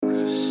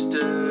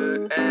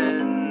Rooster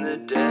and the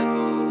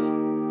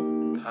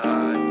Devil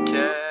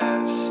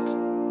podcast.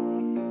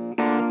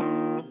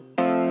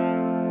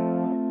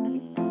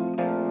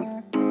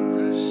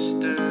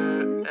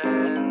 Rooster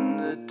and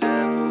the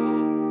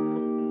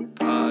Devil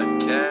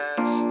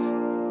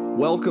podcast.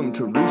 Welcome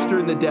to Rooster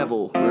and the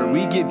Devil, where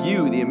we give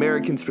you the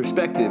American's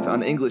perspective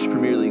on English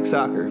Premier League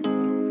soccer,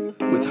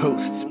 with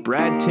hosts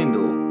Brad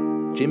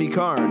Tyndall, Jimmy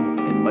Carn,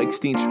 and Mike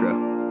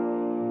Steenstra.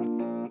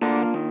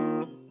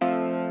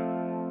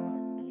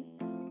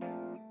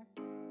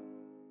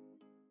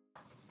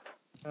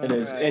 It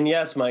is. And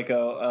yes,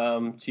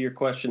 Maiko, to your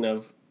question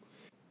of,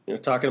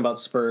 talking about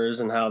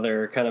Spurs and how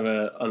they're kind of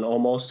an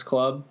almost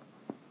club,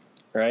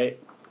 right?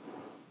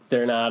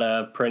 They're not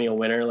a perennial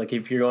winner. Like,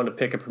 if you're going to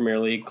pick a Premier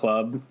League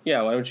club,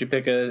 why don't you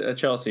pick a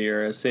Chelsea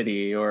or a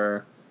City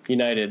or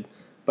United?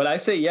 But I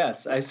say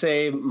yes. I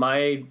say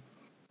my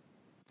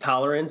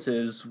tolerance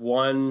is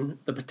the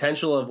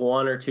potential of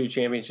one or two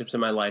championships in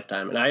my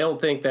lifetime. And I don't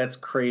think that's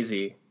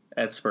crazy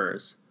at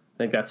Spurs. I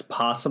think that's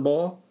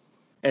possible.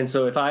 And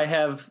so if I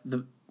have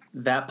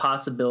that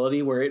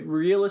possibility where it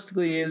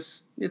realistically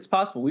is, it's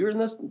possible. We were in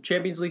the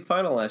Champions League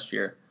final last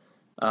year.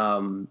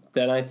 Then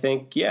I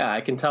think,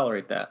 I can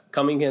tolerate that.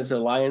 Coming as a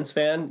Lions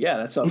fan,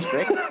 that sounds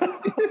great.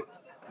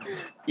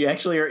 You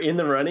actually are in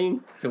the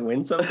running to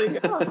win something?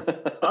 Oh,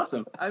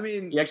 awesome. I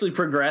mean, you actually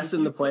progress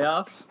in the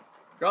playoffs?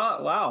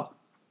 Oh, wow.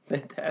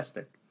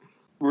 Fantastic.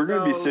 We're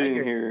going to be sitting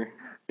here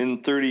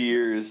in 30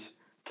 years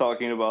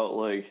talking about,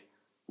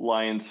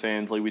 Lions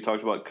fans, we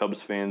talked about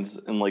Cubs fans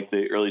in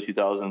the early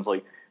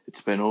 2000s. It's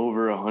been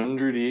over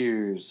 100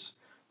 years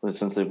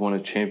since they've won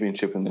a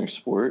championship in their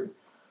sport.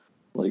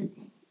 Over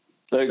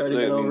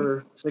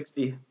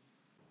 60.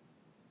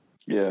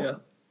 Yeah.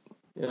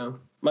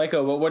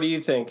 Maiko, but what do you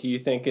think? You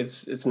think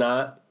it's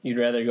not? You'd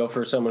rather go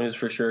for someone who's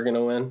for sure going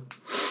to win?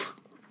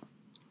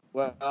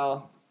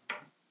 Well,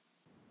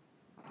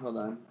 hold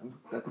on. I'm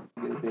about to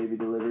get a baby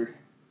delivered.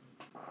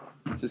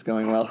 It's just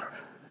going well.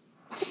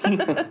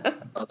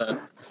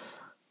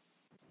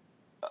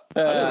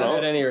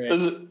 At any rate,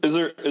 is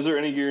there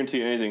any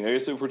guarantee anything? I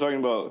guess if we're talking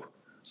about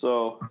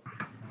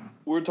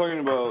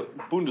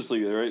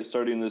Bundesliga, right?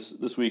 Starting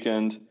this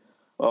weekend,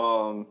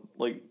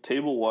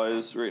 table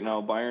wise, right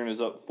now Bayern is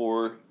up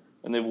 4,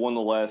 and they've won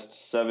the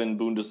last 7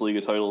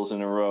 Bundesliga titles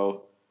in a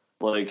row.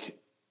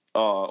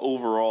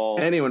 Overall,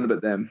 anyone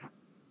but them.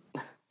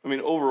 I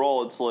mean,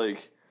 overall, it's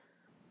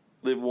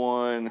they've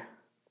won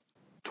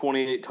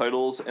 28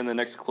 titles, and the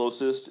next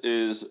closest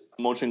is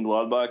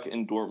Mönchengladbach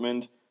and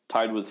Dortmund,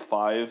 tied with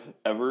 5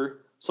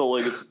 ever. So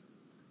it's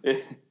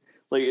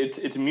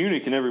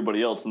Munich and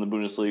everybody else in the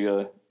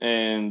Bundesliga,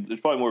 and there's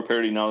probably more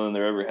parity now than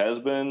there ever has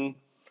been,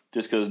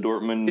 just because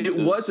Dortmund. It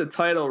was a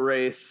title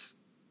race.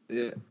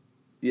 Yeah.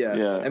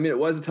 I mean, it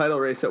was a title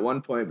race at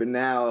one point, but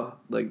now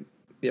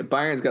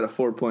Bayern's got a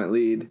 4-point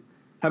lead.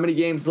 How many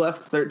games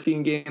left?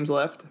 13 games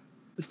left.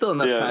 There's still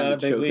enough time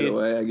to choke it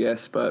away, I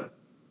guess. But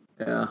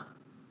I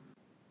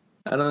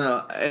don't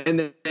know.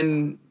 And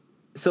then.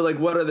 So,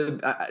 what are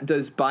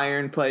does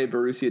Bayern play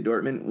Borussia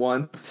Dortmund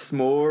once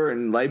more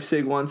and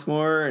Leipzig once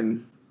more?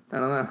 And I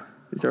don't know.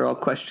 These are all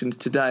questions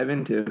to dive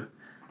into.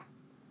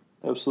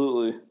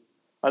 Absolutely.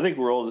 I think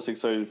we're all just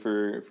excited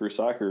for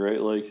soccer, right?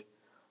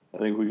 I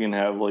think we can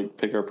have,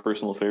 pick our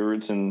personal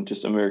favorites and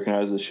just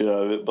Americanize the shit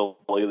out of it. But,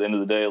 at the end of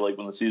the day,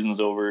 when the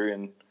season's over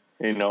and,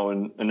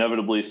 and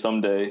inevitably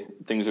someday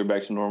things are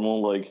back to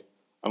normal,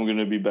 I'm going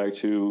to be back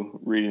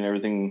to reading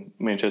everything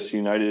Manchester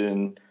United,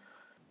 and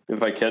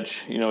if I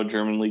catch, a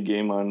German league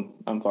game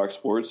on Fox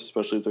Sports,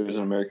 especially if there's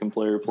an American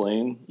player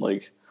playing,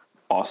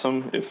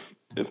 awesome. If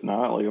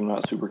not, I'm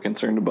not super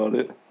concerned about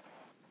it.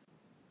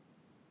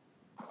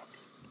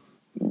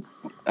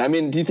 I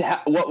mean,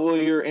 what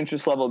will your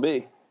interest level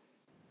be?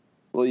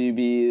 Will you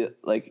be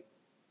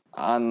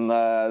on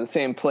the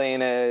same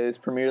plane as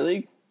Premier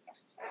League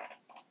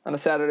on a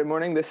Saturday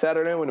morning, this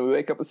Saturday when we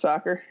wake up with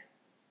soccer?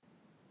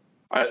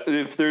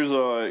 If there's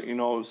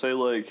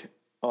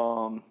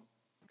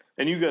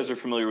and you guys are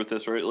familiar with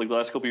this, right? The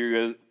last couple of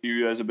years,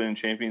 you guys have been in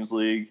Champions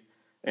League,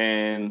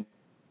 and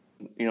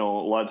a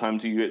lot of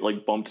times you get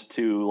bumped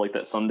to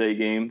that Sunday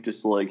game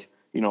just to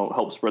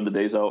help spread the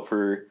days out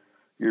for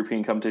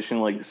European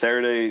competition.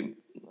 Saturday,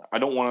 I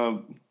don't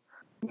want to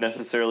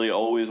necessarily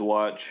always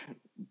watch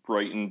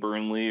Brighton,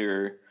 Burnley,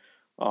 or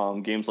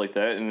games like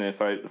that. And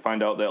if I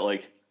find out that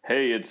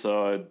hey, it's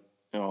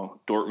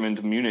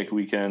Dortmund Munich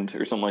weekend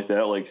or something like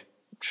that,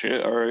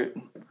 shit, all right,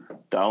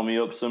 dial me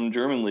up some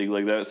German league.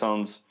 That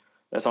sounds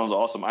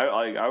awesome.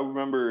 I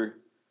remember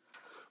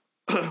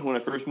when I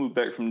first moved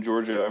back from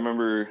Georgia, I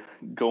remember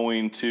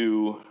going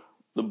to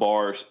the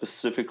bar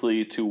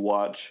specifically to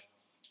watch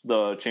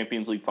the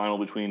Champions League final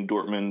between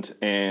Dortmund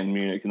and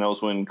Munich, and that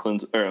was when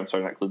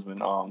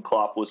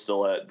Klopp was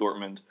still at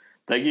Dortmund.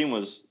 That game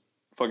was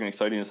fucking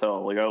exciting as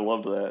hell. I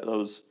loved that. That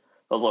was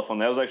a lot of fun.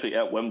 That was actually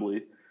at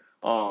Wembley.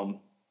 That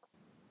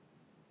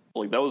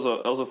was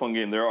a fun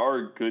game. There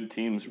are good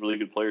teams, really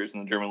good players in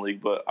the German league,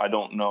 but I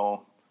don't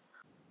know.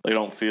 I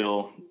don't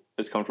feel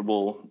as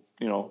comfortable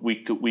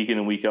week in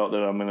and week out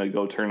that I'm gonna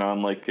go turn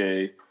on like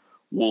a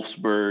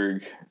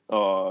Wolfsburg,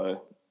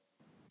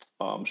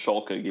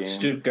 Schalke game.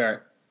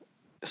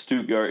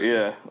 Stuttgart,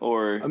 yeah.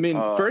 Or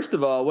first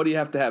of all, what do you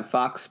have to have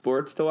Fox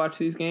Sports to watch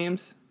these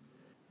games?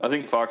 I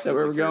think Fox is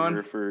the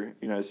carrier for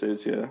United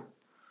States. Yeah,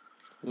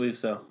 I believe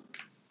so.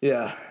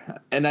 Yeah,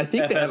 and I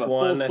think they have a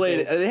full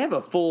slate. They have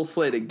a full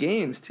slate of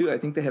games too. I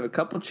think they have a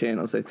couple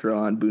channels they throw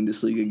on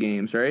Bundesliga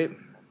games, right?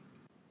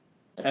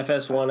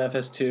 FS1,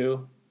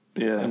 FS2,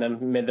 yeah, and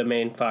then the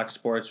main Fox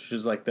Sports, which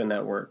is like the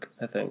network,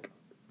 I think.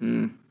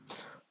 Mm.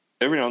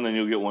 Every now and then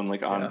you'll get one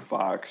like on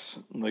Fox,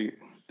 like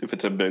if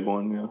it's a big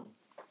one, yeah.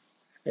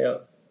 Yeah.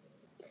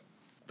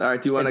 All right.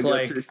 Do you want to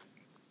go through?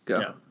 Go.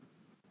 Yeah.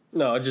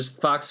 No,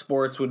 just Fox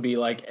Sports would be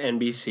like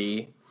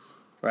NBC,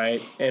 right?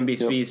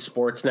 NBC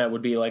Sportsnet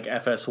would be like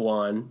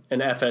FS1,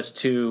 and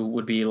FS2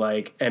 would be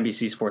like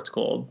NBC Sports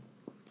Gold.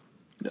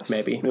 Yes.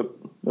 Maybe. Yep.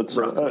 That's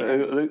I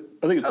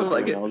think it's a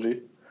good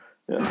analogy.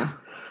 Yeah.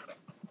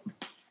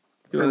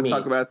 Do you want to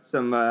talk about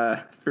some?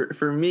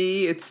 For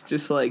me, it's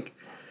just like,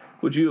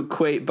 would you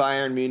equate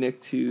Bayern Munich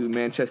to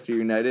Manchester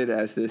United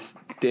as this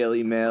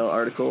Daily Mail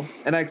article?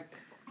 And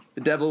the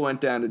devil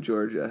went down to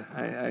Georgia.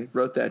 I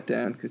wrote that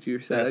down because you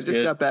said I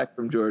just got back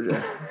from Georgia.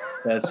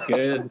 That's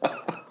good.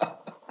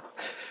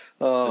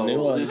 Oh,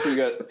 well, at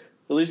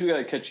least we got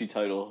a catchy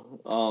title.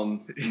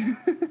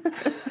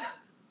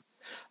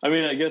 I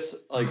mean, I guess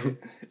like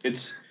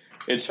it's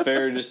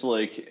fair. Just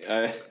like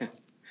as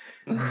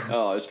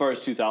far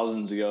as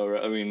 2000s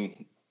ago, I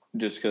mean,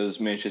 just because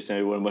Manchester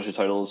United won a bunch of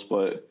titles,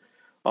 but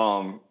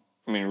I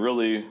mean,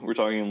 really, we're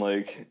talking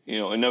like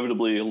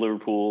inevitably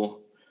Liverpool.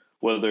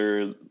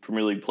 Whether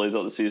Premier League plays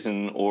out the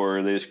season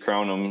or they just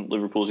crown them,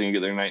 Liverpool's going to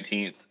get their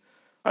 19th.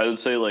 I would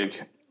say,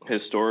 like,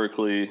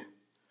 historically,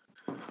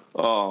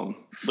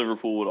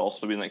 Liverpool would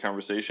also be in that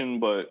conversation,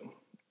 but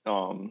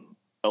I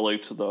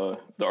liked the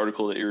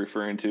article that you're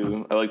referring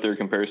to. I like their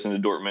comparison to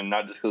Dortmund,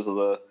 not just because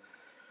of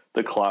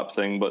the Klopp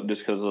thing, but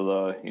just because of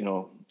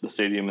the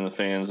stadium and the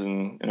fans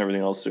and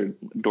everything else.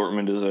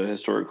 Dortmund is a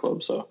historic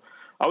club, so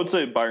I would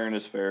say Bayern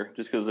is fair,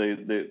 just because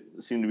they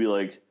seem to be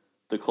like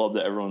the club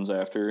that everyone's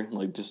after.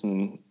 Like, just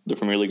in the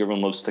Premier League,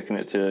 everyone loves sticking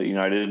it to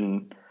United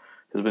and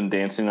has been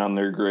dancing on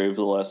their grave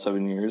the last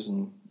 7 years,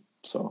 and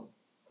so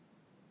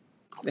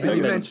they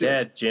haven't been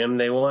dead, Jim.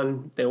 They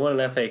won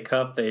an FA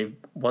Cup. They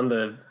won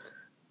the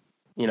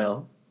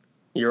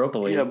Europa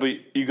League. Yeah,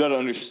 but you got to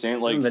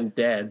understand, like, they've been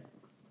dead.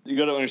 You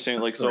got to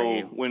understand, like,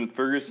 so when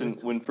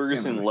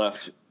Ferguson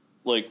left,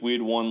 like, we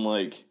had won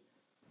like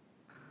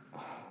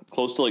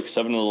close to like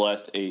 7 of the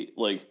last 8.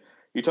 Like,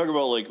 you talk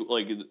about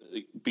like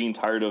being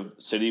tired of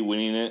City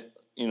winning it,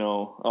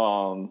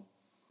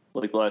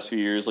 like the last few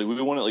years. Like,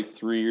 we won it like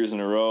 3 years in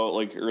a row.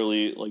 Like,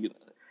 early, like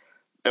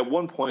at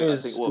one point, it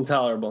was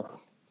intolerable.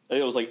 I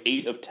think it was like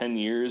 8 of 10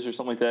 years or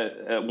something like that.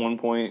 At one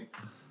point,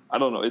 I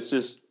don't know. It's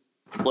just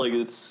like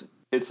it's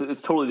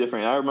totally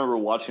different. I remember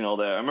watching all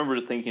that. I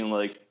remember thinking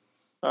like,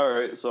 all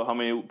right, so how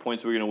many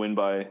points are we going to win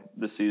by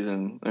this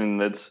season?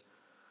 And it's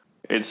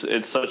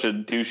such a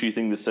douchey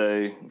thing to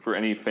say for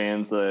any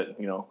fans that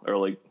are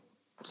like.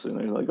 So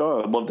they're like,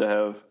 oh, I'd love to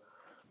have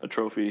a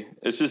trophy.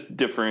 It's just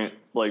different,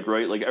 like,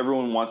 right? Like,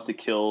 everyone wants to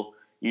kill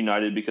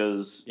United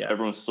because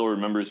everyone still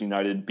remembers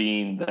United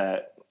being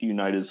that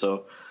United.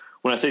 So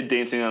when I say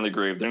dancing on the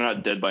grave, they're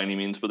not dead by any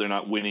means, but they're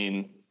not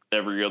winning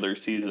every other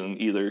season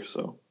either.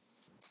 So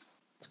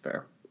it's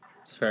fair.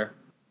 It's fair.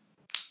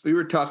 We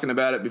were talking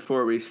about it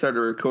before we started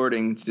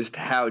recording, just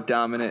how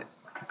dominant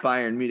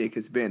Bayern Munich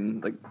has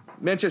been. Like,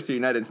 Manchester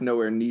United's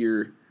nowhere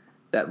near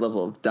that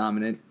level of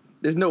dominant.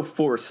 There's no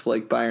force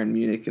like Bayern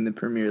Munich in the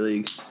Premier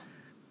League.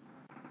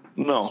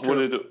 No.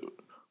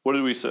 What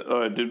did we say?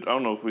 I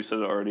don't know if we said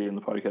it already in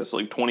the podcast.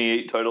 Like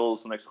 28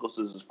 titles. The next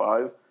closest is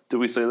 5. Did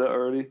we say that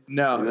already?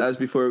 No, that was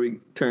before we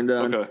turned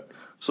on. Okay.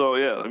 So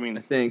yeah, I mean, I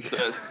think.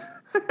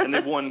 And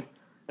they've won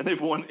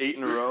 8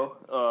 in a row.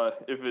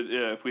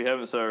 If we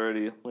haven't said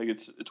already, like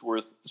it's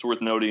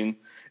worth noting.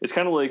 It's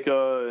kind of like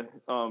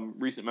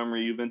recent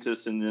memory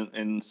Juventus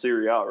in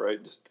Serie A,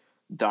 right? Just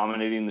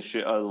dominating the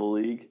shit out of the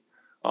league.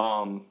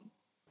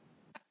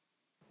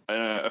 And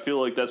I feel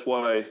like that's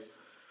why,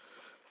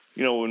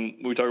 when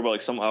we talk about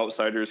like some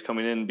outsiders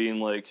coming in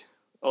being like,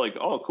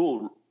 oh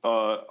cool,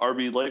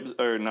 RB Leipzig,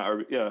 or not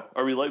RB,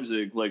 RB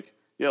Leipzig, like,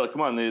 yeah, like,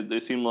 come on,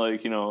 they seem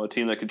like, a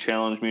team that could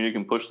challenge Munich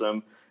and push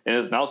them. And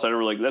as an outsider,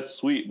 we're like, that's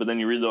sweet. But then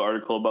you read the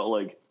article about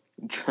like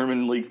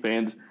German league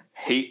fans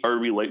hate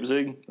RB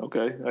Leipzig.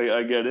 Okay,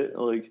 I get it.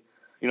 Like,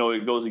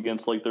 it goes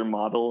against like their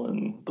model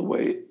and the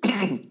way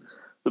the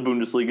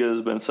Bundesliga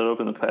has been set up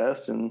in the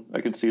past, and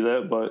I could see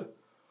that, but.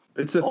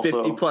 It's a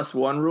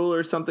 50+1 rule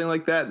or something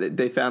like that.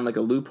 They found like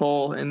a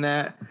loophole in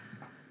that.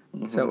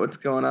 Mm-hmm. Is that what's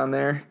going on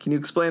there? Can you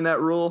explain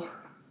that rule?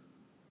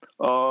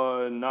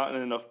 Not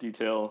in enough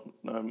detail.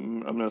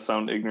 I'm going to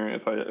sound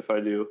ignorant if I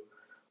do.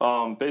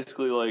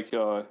 Basically,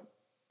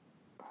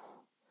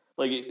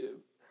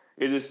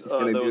 it is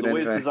the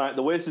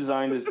way it's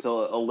designed is to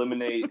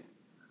eliminate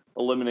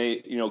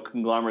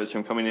conglomerates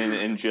from coming in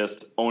and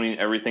just owning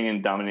everything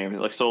and dominating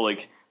everything. Like, so,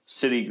 like,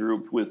 City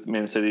group with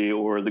Man City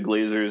or the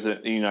Glazers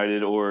at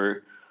United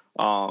or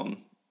I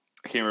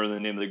can't remember the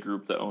name of the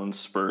group that owns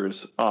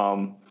Spurs.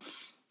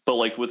 But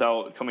like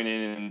without coming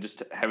in and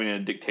just having a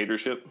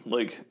dictatorship,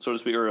 like so to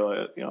speak,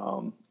 or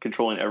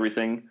controlling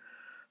everything.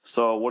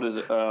 So what is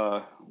it?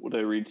 What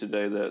did I read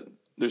today? That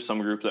there's some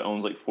group that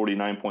owns like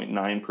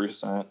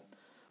 49.9%.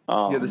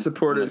 The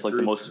supporters. It's like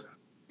group. the most.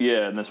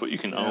 Yeah, and that's what you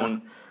can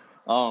own.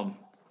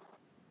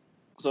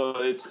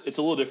 So it's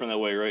a little different that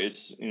way, right?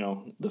 It's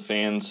the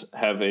fans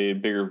have a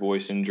bigger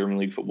voice in German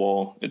league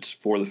football. It's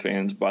for the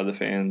fans, by the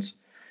fans,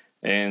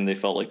 and they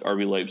felt like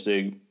RB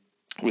Leipzig,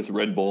 with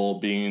Red Bull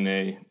being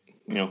a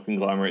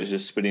conglomerate, is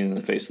just spitting in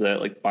the face of that,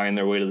 like buying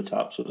their way to the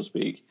top, so to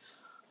speak.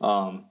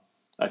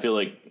 I feel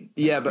like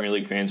Premier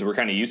League fans, we're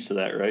kind of used to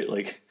that, right?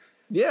 Like,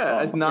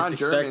 as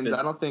non-Germans,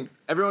 I don't think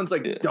everyone's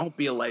like, don't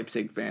be a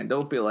Leipzig fan,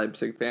 don't be a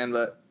Leipzig fan.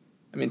 But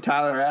I mean,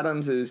 Tyler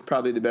Adams is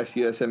probably the best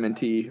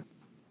USMNT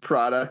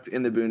product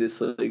in the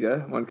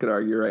Bundesliga. One could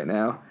argue right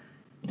now.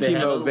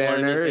 Timo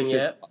Werner is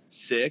just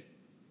sick.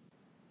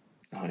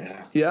 Oh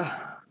yeah.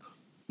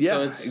 Yeah,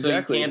 so exactly.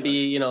 So you can't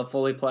be,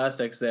 fully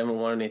plastic. They haven't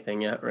won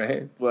anything yet,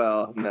 right?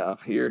 Well, no,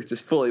 you're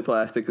just fully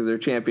plastic because they're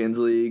Champions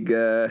League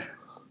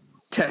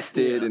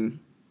tested and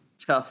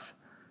tough.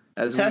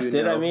 As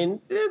tested. I mean,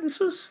 this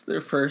was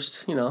their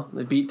first.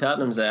 They beat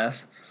Tottenham's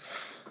ass.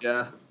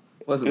 Yeah,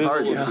 wasn't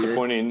hard. It was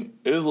disappointing.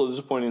 It was a little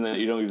disappointing that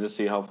you don't get to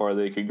see how far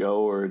they could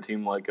go, or a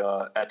team like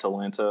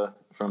Atalanta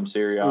from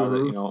Serie A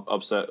that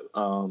upset.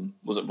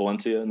 Was it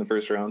Valencia in the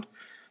first round?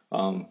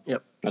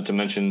 Yep. Not to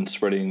mention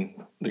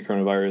spreading the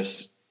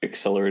coronavirus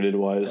accelerated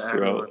wise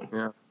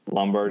throughout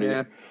Lombardy.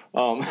 Yeah.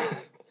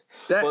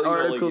 That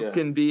article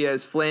can be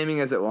as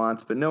flaming as it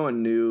wants, but no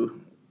one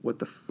knew what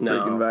the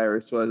freaking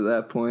virus was at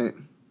that point.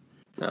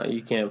 No,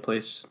 you can't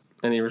place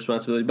any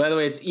responsibility. By the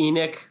way, it's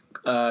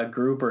ENIC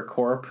Group or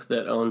Corp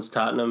that owns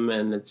Tottenham,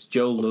 and it's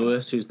Joe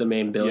Lewis who's the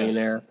main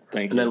billionaire. Yes,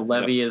 thank and you. then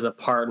Levy is a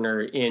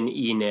partner in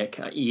ENIC,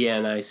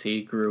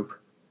 ENIC Group.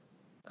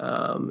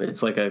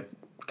 It's like a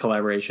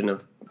collaboration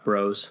of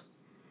bros.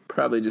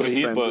 Probably just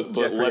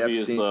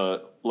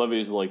but Levy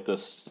is like the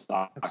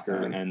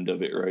soccer end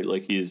of it, right?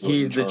 Like he's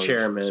the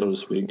chairman, so to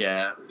speak.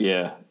 Yeah.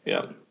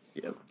 Yep.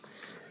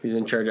 He's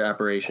in charge of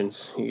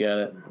operations. You got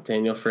it,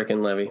 Daniel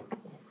frickin' Levy.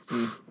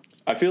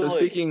 I feel so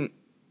speaking.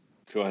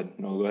 Go ahead.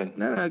 No, go ahead.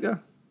 No, go.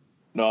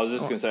 No, I was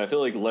just gonna say I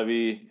feel like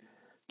Levy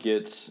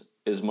gets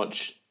as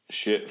much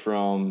shit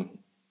from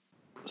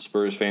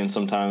Spurs fans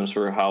sometimes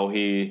for how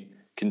he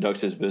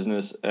conducts his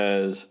business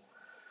as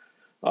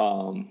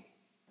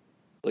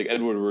like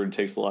Ed Woodward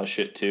takes a lot of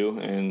shit too,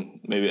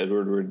 and maybe Ed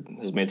Woodward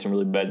has made some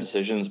really bad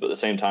decisions, but at the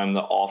same time, the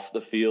off the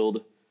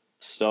field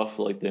stuff,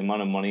 like the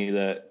amount of money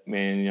that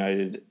Man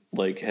United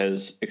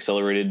has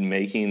accelerated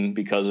making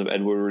because of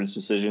Ed Woodward's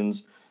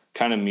decisions,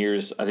 kind of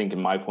mirrors, I think,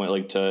 in my point,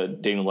 like to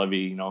Daniel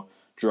Levy,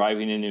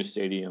 driving a new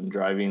stadium,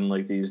 driving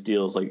these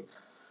deals,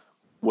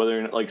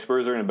 whether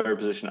Spurs are in a better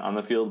position on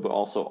the field, but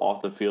also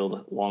off the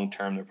field long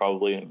term, they're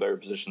probably in a better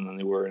position than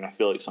they were. And I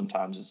feel like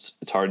sometimes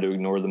it's hard to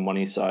ignore the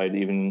money side,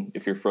 even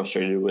if you're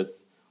frustrated with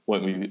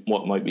what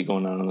might be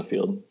going on the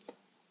field.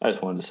 I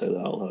just wanted to say that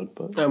out loud.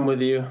 But I'm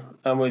with you.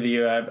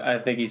 I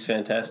think he's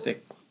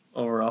fantastic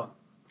overall.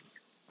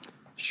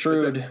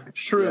 Shrewd.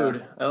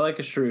 Yeah. I like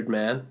a shrewd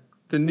man.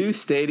 The new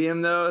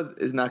stadium though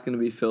is not going to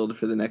be filled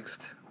for the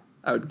next,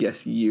 I would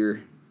guess,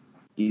 year.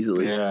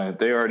 Easily. Yeah,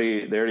 they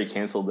already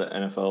canceled the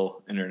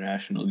NFL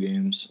international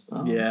games.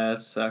 Yeah,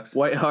 it sucks.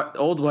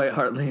 Old White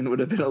Hart Lane would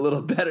have been a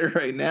little better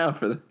right now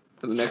for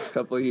the next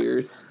couple of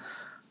years.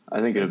 I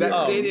think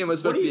that stadium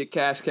was supposed to be a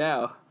cash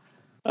cow.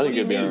 I think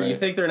it'd be all right. You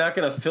think they're not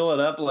going to fill it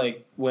up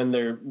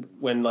when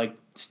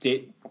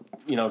state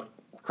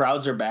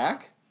crowds are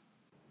back?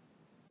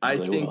 I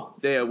think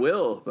they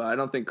will, but I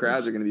don't think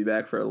crowds are going to be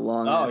back for a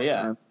long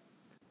time.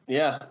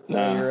 Yeah,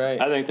 no, you're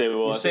right. I think they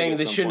will. You're saying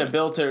they shouldn't have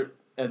built it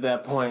at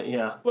that point,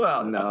 yeah.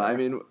 Well, no, I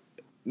mean,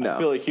 no. I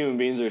feel like human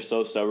beings are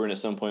so stubborn. At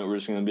some point, we're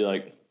just going to be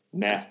like,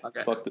 nah,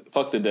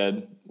 fuck the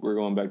dead. We're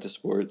going back to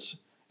sports.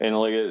 And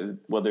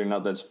whether or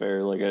not that's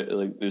fair,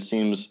 it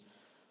seems,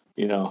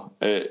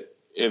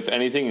 if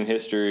anything in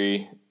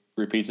history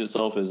repeats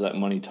itself, is that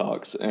money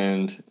talks.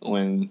 And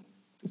when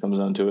it comes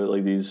down to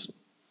it, these,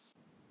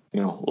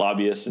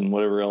 lobbyists and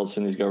whatever else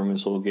in these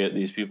governments will get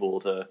these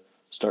people to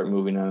start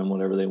moving on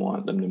whatever they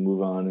want them to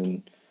move on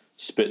and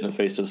spit in the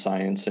face of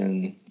science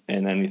and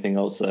anything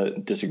else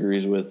that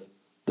disagrees with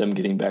them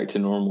getting back to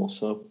normal.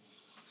 So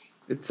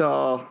it's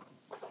all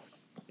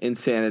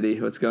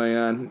insanity what's going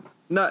on.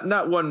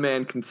 Not one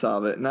man can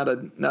solve it. Not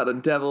a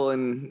devil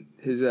in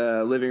his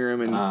living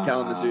room in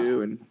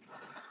Kalamazoo, and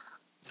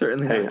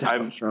certainly not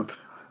Donald Trump.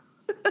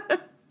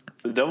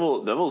 The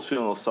devil's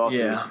feeling a little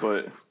saucy,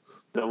 but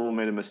devil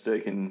made a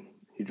mistake and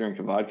he drank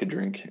a vodka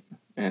drink,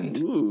 and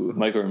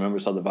Michael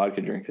remembers how the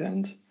vodka drink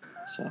ends.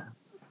 So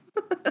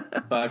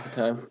vodka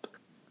time.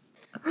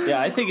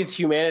 Yeah, I think it's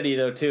humanity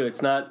though too.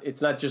 It's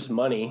not just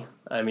money.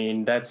 I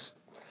mean,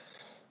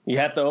 you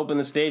have to open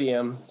the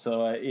stadium,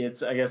 so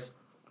it's, I guess,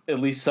 at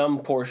least some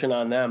portion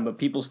on them, but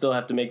people still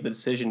have to make the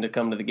decision to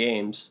come to the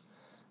games.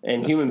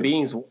 And human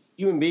beings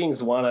human beings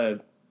don't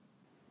want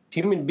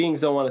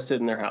to sit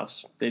in their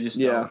house. They just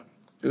don't.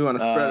 We want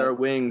to spread our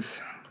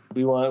wings.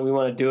 We want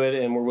to do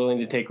it, and we're willing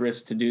to take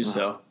risks to do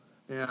so.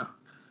 Yeah.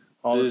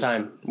 All the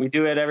time. We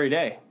do it every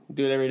day.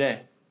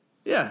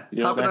 Yeah,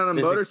 hopping on a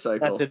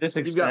motorcycle. Not to this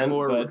extent,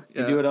 but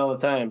we do it all the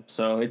time.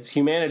 So it's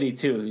humanity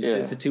too.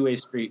 It's a two-way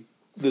street.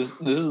 This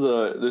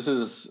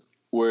is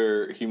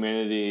where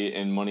humanity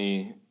and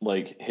money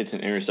like hits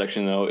an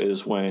intersection though,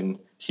 is when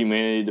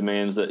humanity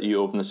demands that you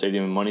open the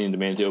stadium and money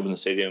demands you open the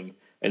stadium,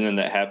 and then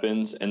that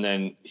happens, and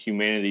then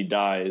humanity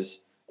dies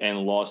and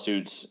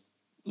lawsuits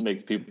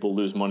make people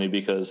lose money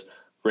because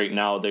right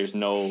now there's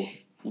no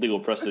legal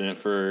precedent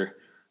for,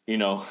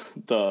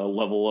 the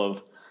level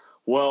of,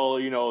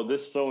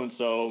 this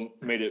so-and-so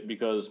made it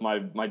because my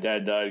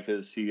dad died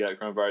because he got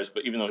coronavirus,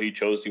 but even though he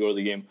chose to go to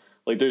the game,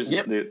 like that's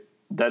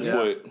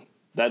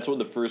what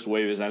the first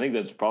wave is. And I think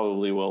that's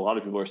probably what a lot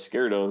of people are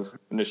scared of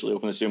initially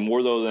opening the stadium,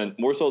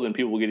 more so than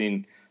people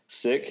getting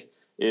sick,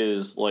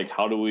 is like,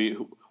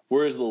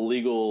 where is the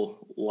legal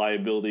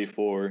liability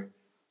for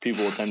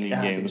people attending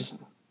games?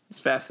 It's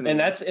fascinating.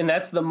 And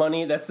that's the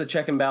money, that's the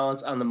check and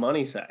balance on the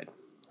money side.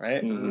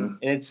 Right. Mm-hmm.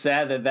 And it's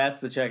sad that that's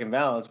the check and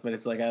balance, but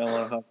it's like, I don't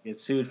want to get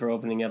sued for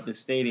opening up this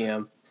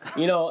stadium.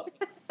 Just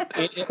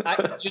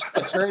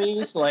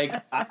attorneys, like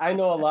I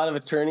know a lot of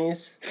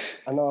attorneys.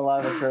 But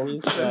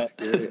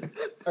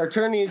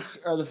attorneys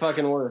are the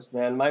fucking worst,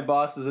 man. My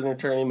boss is an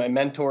attorney. My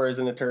mentor is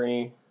an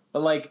attorney.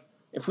 But like,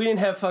 if we didn't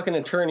have fucking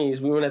attorneys,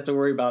 we wouldn't have to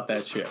worry about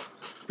that shit.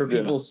 For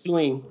people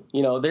suing,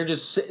 they're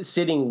just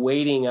sitting,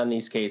 waiting on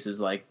these cases,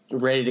 like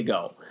ready to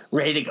go.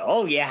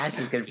 Oh yeah, this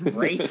is gonna be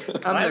great.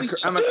 I'm a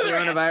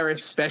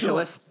coronavirus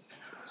specialist.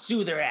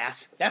 Sue their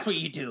ass. That's what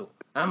you do.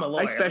 I'm a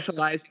lawyer. I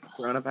specialize in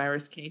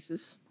coronavirus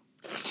cases.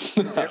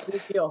 There'll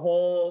be a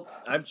whole.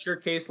 I'm sure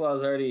case law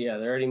is already. Yeah,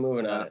 they're already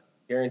moving on it,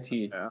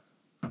 guaranteed. Yeah.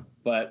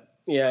 But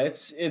yeah,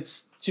 it's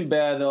too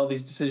bad that all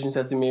these decisions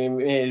have to be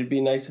made. It'd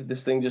be nice if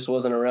this thing just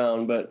wasn't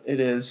around, but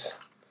it is.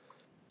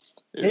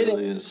 It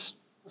really is.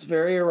 It's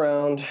very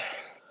around.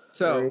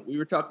 So we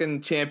were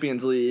talking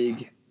Champions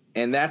League,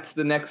 and that's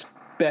the next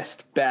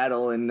best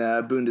battle in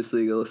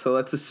Bundesliga. So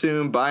let's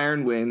assume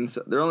Bayern wins.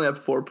 They're only up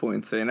 4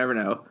 points, so you never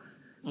know.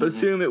 But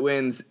assume it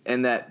wins,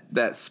 and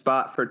that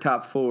spot for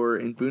top 4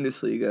 in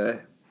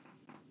Bundesliga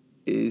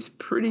is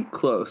pretty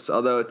close.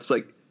 Although it's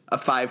like a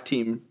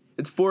 5-team.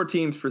 It's 4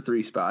 teams for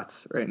 3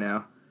 spots right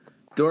now.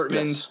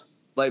 Dortmund,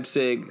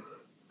 Leipzig,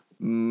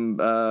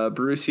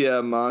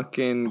 Borussia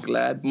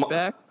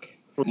Mönchengladbach.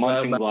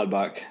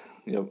 Mönchengladbach.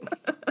 Yep.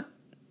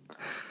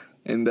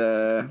 And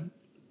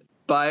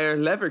Bayer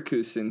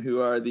Leverkusen,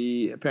 who are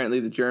apparently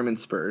the German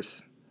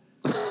Spurs.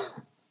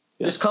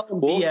 Just call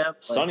them BM.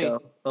 Sonny.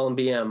 Call them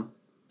BM.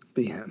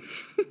 BM.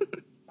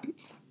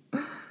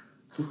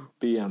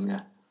 BM,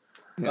 yeah.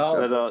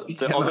 Oh,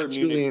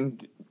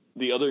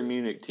 the other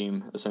Munich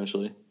team,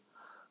 essentially.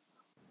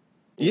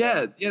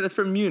 Yeah, they're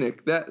from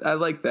Munich. That I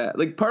like that.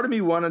 Like, part of me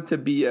wanted to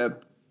be a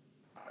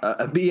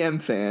BM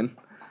fan,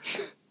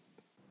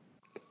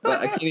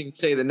 but I can't even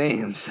say the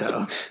name,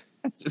 so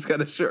I just got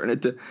to shorten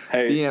it to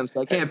BM.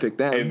 So I can't pick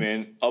them. Hey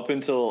man, up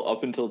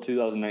until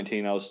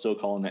 2019, I was still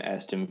calling it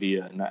Aston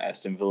Villa, not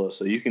Aston Villa.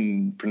 So you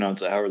can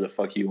pronounce it however the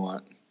fuck you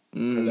want.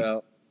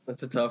 No,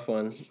 that's a tough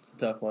one.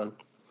 Yeah,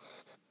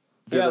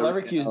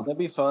 Leverkusen, that'd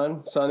be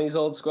fun. Sonny's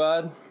old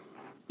squad.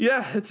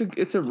 Yeah,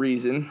 it's a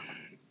reason.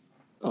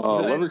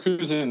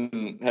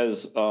 Leverkusen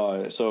has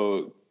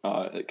Kai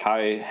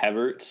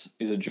Havertz.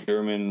 He's a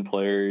German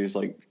player. He's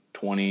like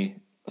 20,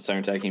 a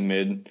center attacking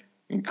mid.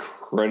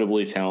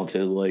 Incredibly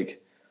talented,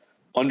 like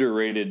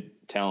underrated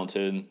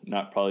talented.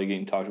 Not probably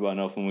getting talked about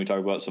enough when we talk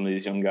about some of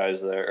these young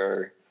guys that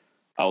are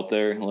out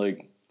there.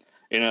 Like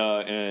in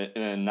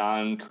a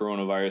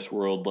non-coronavirus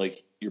world,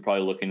 like you're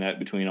probably looking at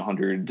between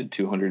 100 to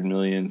 200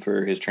 million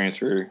for his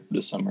transfer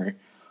this summer.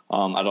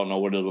 I don't know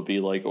what it'll be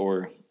like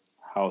or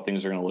how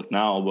things are going to look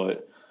now,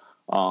 but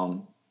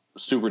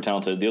super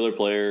talented. The other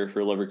player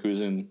for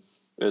Leverkusen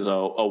is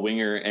a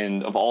winger,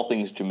 and of all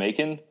things,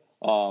 Jamaican,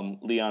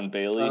 Leon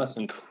Bailey.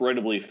 Awesome.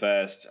 Incredibly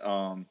fast,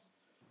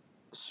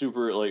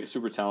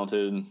 super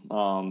talented.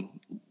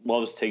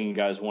 Loves taking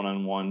guys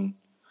one-on-one.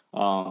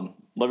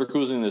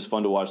 Leverkusen is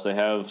fun to watch. They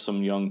have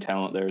some young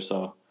talent there,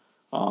 so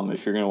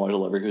if you're going to watch a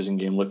Leverkusen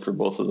game, look for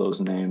both of those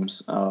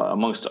names,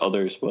 amongst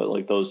others, but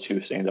like those two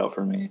stand out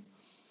for me.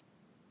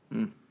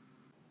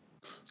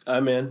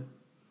 I'm in.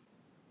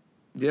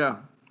 Yeah,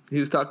 he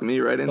was talking me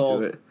right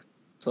into it.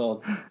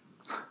 So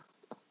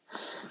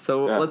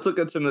let's look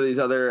at some of these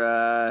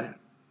other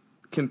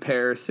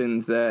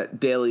comparisons that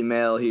Daily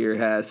Mail here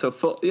has. So,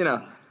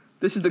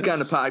 this is the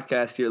kind of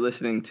podcast you're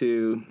listening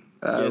to.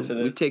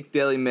 We take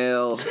Daily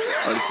Mail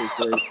articles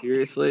very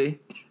seriously.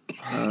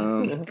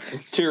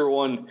 Tier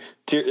 1.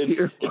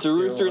 It's a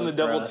Rooster and the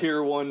Devil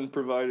Tier 1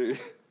 provider.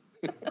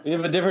 We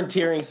have a different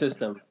tiering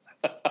system.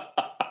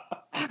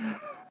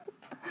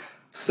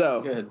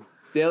 So, good.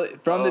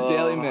 From the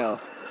Daily Mail,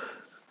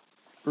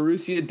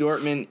 Borussia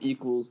Dortmund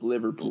equals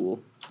Liverpool.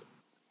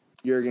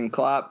 Jurgen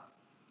Klopp,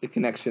 the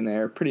connection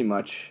there, pretty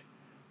much.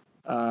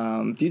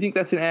 Do you think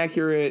that's an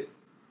accurate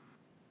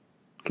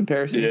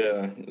comparison?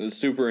 Yeah, it's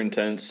super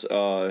intense.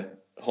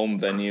 Home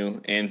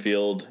venue,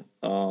 Anfield,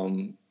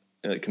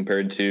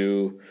 compared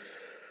to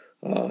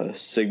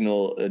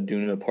Signal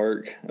Iduna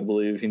Park, I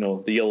believe.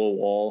 The yellow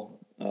wall,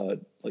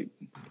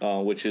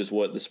 which is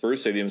what the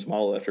Spurs Stadium's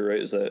modeled after,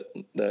 right? Is that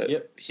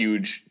Yep.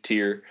 huge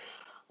tier?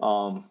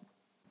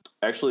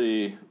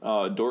 Actually,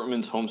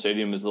 Dortmund's home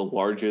stadium is the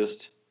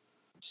largest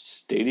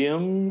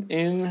stadium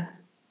in.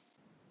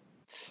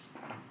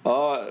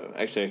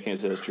 Actually, I can't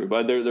say that's true,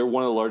 but they're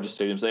one of the largest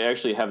stadiums. They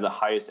actually have the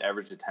highest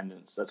average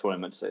attendance. That's what I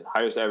meant to say.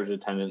 Highest average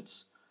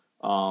attendance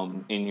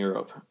in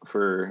Europe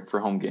for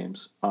home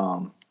games.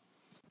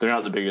 They're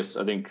not the biggest.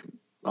 I think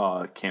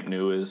Camp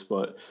Nou is,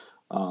 but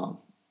I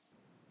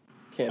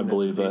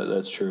believe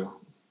that's true.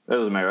 That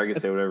doesn't matter. I can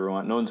say whatever I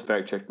want. No one's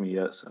fact checked me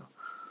yet, so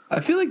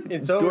I feel like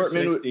it's over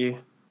Dortmund 60.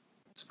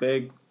 It's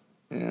big.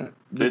 Yeah,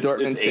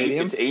 Dortmund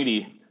Stadium. It's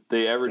 80.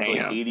 They average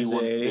Damn. like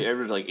 81. They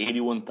average like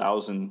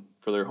 81,000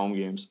 for their home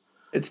games.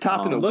 It's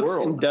top in the looks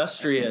world.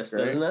 Industrious,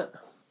 right? doesn't it?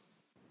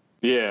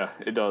 Yeah,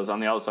 it does.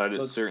 On the outside, it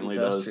Looks certainly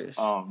does.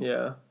 industrious.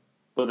 Yeah.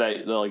 But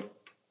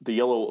the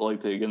yellow,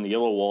 the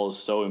yellow wall is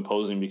so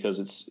imposing because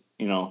it's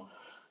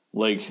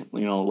like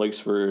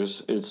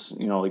Spurs, it's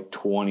like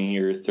 20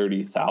 or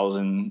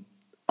 30,000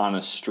 on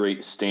a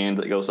straight stand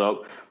that goes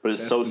up, but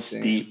it's That's so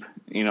insane. steep.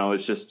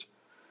 It's just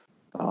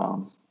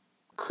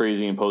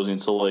crazy imposing.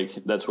 So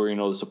that's where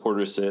the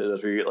supporters sit.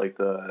 That's where you get like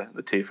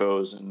the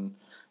tifos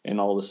and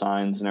all the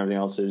signs and everything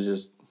else.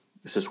 It's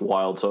just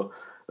wild. So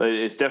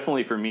it's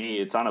definitely, for me,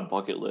 it's on a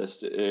bucket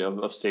list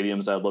of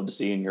stadiums I'd love to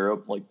see in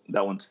Europe. Like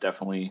that one's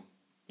definitely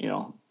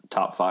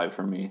top 5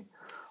 for me.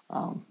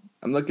 I'm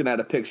looking at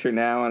a picture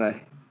now, and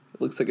it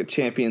looks like a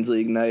Champions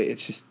League night.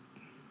 It's just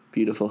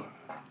beautiful.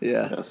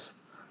 Yeah. Yes.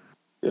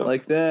 I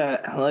like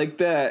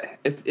that.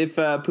 If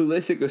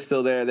Pulisic was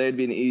still there, they'd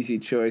be an easy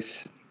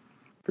choice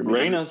for me.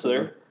 Reyna's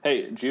there.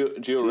 Hey, Gio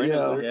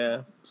Reyna's there.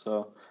 Yeah.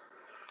 So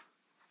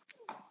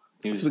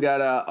we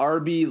got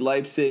RB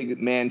Leipzig,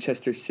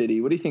 Manchester City.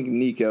 What do you think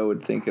Nico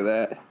would think of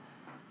that?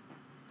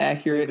 I think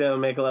Accurate? that would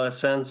make a lot of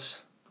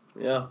sense.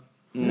 Yeah.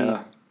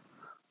 Yeah.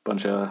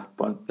 Bunch of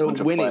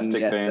winning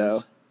plastic yet, fans.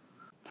 though.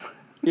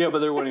 Yeah, but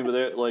they're winning. But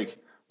they're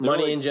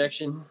Money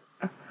injection.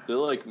 They're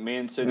like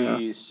Man City.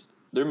 Yeah.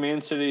 They're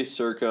Man City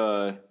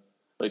circa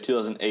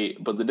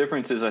 2008. But the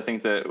difference is, I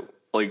think that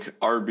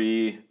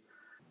RB,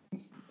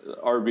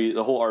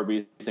 the whole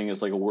RB thing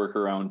is like a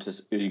workaround to,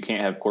 you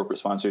can't have corporate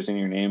sponsors in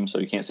your name, so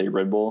you can't say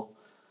Red Bull.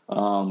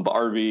 But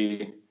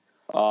RB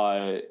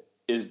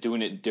is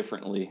doing it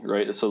differently,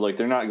 right? So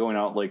they're not going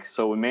out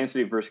so when Man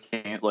City first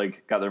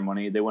got their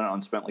money, they went out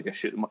and spent a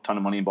shit ton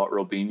of money and bought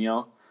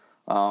Robinho.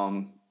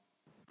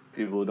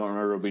 People who don't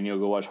remember Robinho,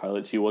 go watch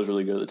highlights. He was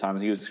really good at the time.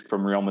 He was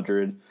from Real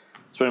Madrid.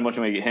 Spent a bunch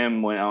of money to get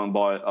him. Went out and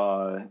bought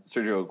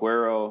Sergio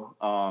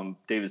Aguero,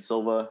 David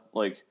Silva.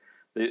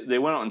 They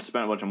went out and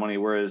spent a bunch of money,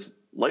 whereas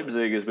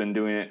Leipzig has been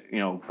doing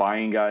it,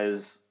 buying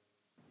guys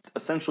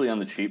essentially on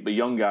the cheap, but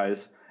young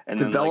guys, and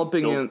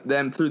developing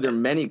them through their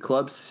many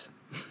clubs.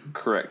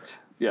 Correct.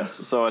 Yes.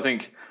 So I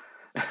think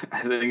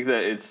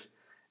that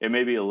it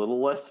may be a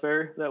little less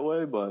fair that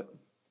way, but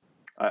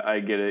I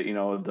get it.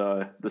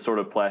 The sort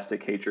of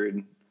plastic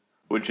hatred,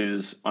 which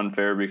is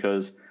unfair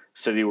because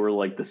City were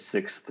the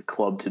 6th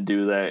club to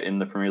do that in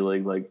the Premier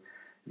League.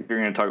 If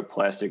you're going to talk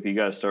plastic, you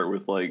got to start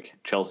with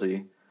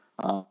Chelsea,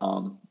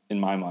 in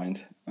my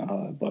mind.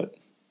 But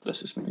that's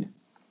just me.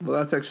 Well,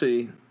 that's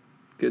actually a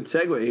good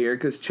segue here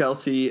because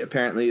Chelsea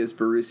apparently is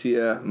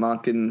Borussia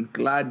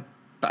Mönchengladbach.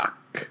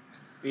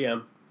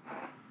 BM.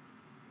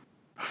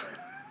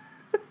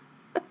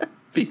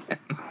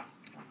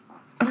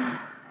 BM.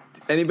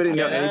 Anybody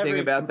know anything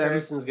about them?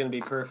 Comparison's going to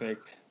be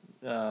perfect.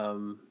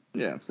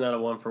 Yeah, it's not a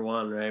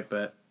 1-for-1, right?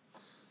 But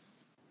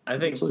I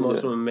think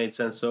most of them made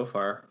sense so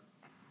far.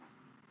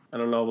 I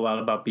don't know a lot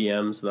about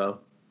BMs though.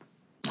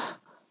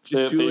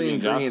 Just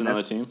Julian Johnson Green, on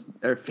the team.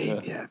 Or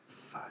Fabian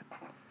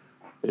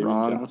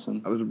Fabian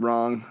Johnson. I was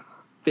wrong.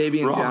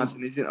 Fabian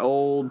Johnson. He's an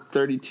old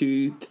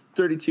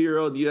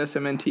 32-year-old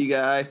USMNT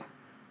guy.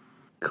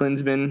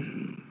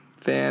 Klinsmann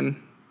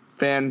fan.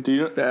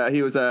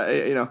 He was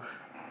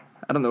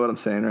I don't know what I'm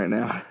saying right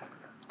now.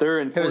 They're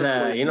in fourth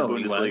place in the who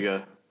he Bundesliga.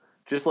 was.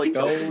 Just like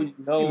Chelsea.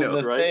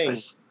 the right? thing.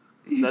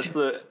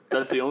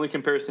 That's the only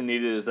comparison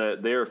needed, is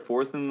that they are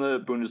 4th in the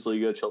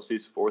Bundesliga.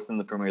 Chelsea's 4th in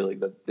the Premier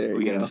League.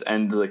 We can just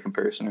end the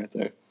comparison right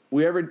there.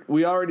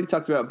 We already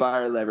talked about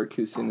Bayer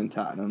Leverkusen and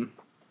Tottenham.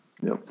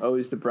 Yep.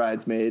 Always the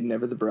bridesmaid,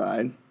 never the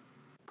bride.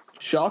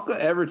 Schalke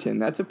Everton.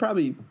 They're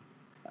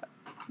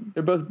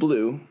both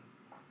blue.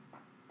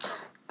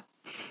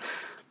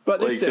 But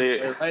they're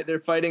similar, right? They're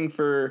fighting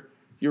for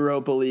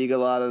Europa League a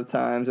lot of the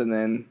times, and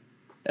then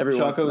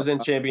everyone. Schalke was in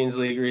Champions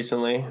League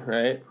recently,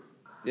 right?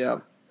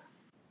 Yeah.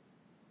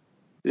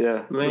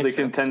 Yeah, but they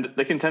can tend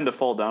to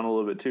fall down a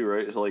little bit too,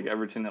 right? It's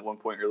Everton at one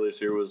point earlier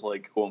this year was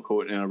quote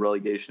unquote in a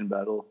relegation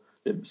battle.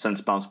 They've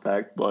since bounced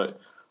back, but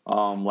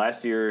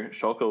last year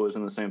Schalke was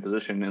in the same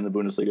position in the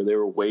Bundesliga. They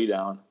were way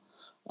down.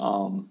 I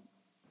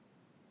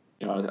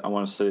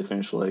want to say they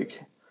finished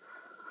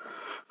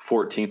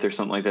 14th or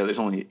something like that. There's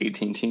only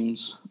 18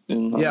 teams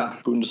in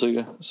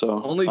Bundesliga,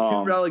 so only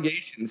 2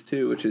 relegations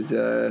too, which is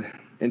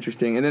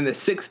interesting. And then the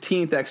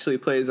 16th actually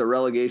plays a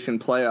relegation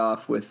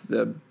playoff with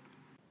the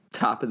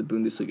top of the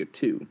Bundesliga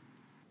too.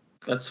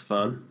 That's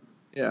fun.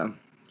 Yeah.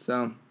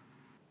 So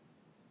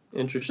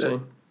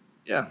interesting.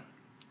 Yeah.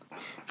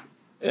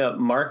 Yeah.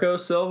 Marco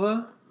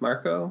Silva.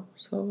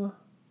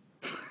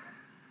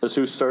 That's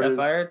who started. Got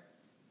fired.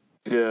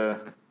 Yeah.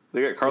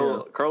 They got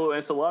Carlo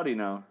Ancelotti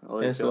now.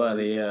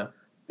 Ancelotti, yeah.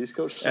 He's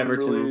coached some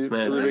really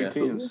big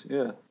teams.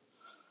 Yeah.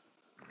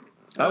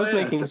 I was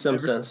making some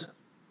sense.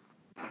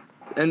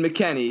 And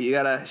McKennie, you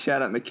gotta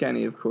shout out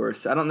McKennie, of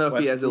course. I don't know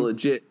if he has a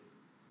legit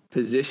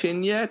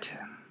position yet.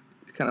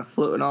 He's kind of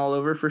floating all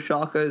over for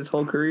Schalke his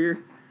whole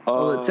career.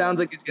 Well, it sounds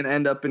like he's gonna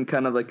end up in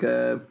kind of like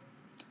a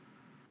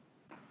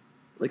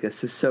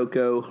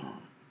Sissoko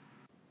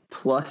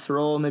plus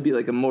role, maybe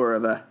like a more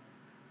of a,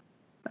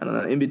 I don't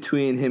know, in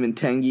between him and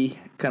Tanguy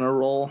kind of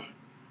role.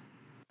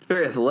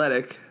 Very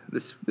athletic,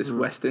 this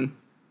Weston.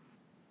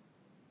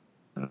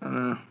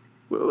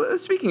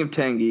 Speaking of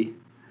Tanguy,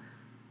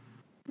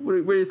 what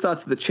are your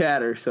thoughts of the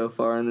chatter so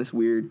far in this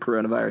weird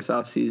coronavirus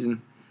off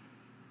season?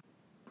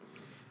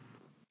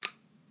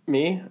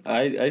 Me?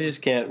 I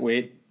just can't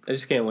wait. I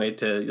just can't wait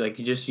to, like,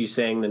 you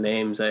saying the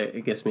names.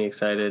 It gets me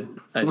excited.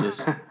 I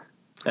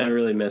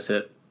really miss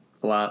it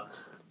a lot.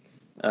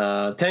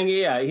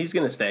 Tanguy, yeah, he's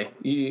gonna stay.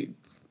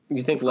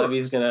 You think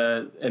Levy's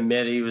gonna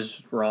admit he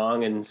was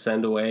wrong and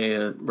send away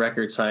a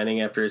record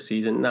signing after a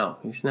season? No,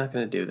 he's not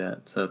gonna do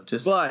that. So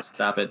just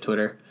stop it,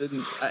 Twitter.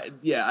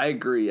 I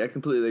agree. I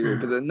completely agree.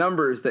 But the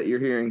numbers that you're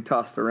hearing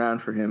tossed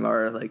around for him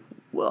are like,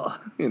 well,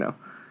 you know.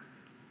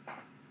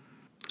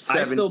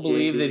 I still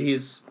believe that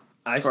he's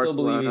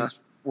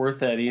worth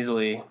that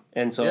easily,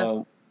 and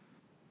so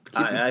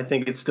I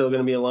think it's still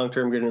going to be a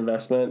long-term good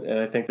investment, and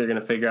I think they're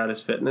going to figure out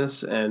his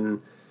fitness and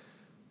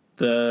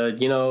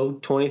the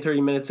 20,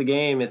 30 minutes a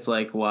game. It's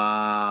like,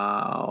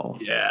 wow.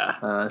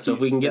 Yeah. So if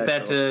we can get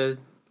that to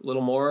a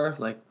little more,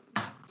 like,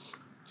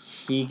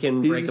 he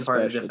can break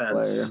apart the defense.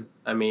 Player.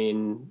 I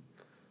mean,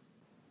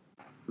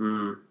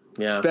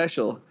 yeah.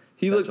 Special.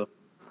 Looked.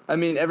 I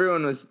mean,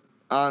 everyone was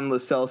on Lo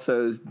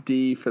Celso's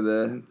D for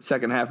the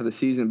second half of the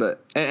season,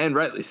 but and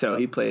rightly so.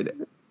 He played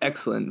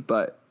excellent,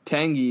 but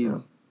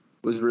Tanguy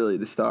was really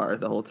the star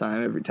the whole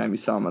time. Every time you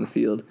saw him on the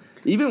field,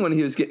 even when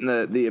he was getting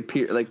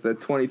the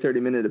 20, 30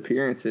 minute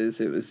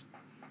appearances, it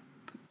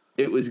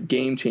was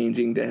game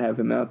changing to have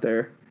him out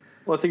there.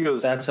 Well, I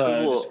think that's how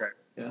I describe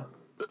it. Yeah,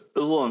 it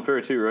was a little unfair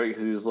too, right?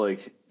 Because he's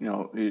like,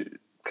 he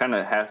kind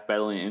of half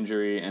battling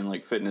injury and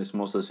like fitness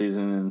most of the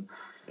season, and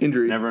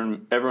injury.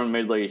 Everyone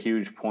made like a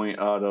huge point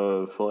out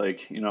of like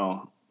him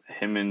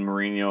and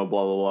Mourinho,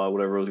 blah blah blah,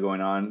 whatever was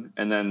going on,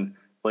 and then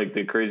like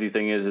the crazy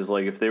thing is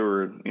like if they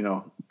were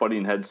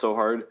butting heads so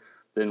hard,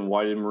 then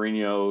why did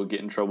Mourinho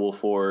get in trouble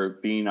for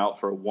being out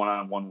for a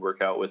one-on-one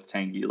workout with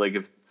Tanguy? Like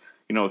if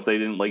they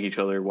didn't like each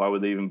other, why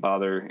would they even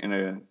bother in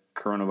a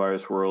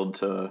coronavirus world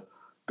to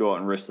go out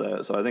and risk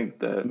that? So I think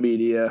that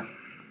media,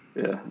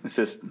 it's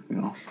just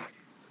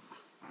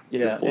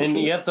yeah, and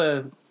you have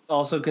to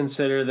also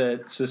consider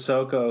that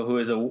Sissoko, who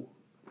is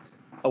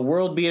a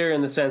world beater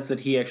in the sense that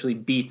he actually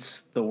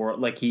beats the world,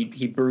 like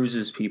he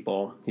bruises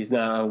people. He's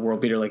not a world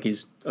beater like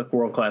he's a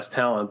world-class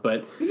talent,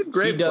 but he's a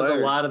great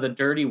player. A lot of the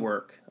dirty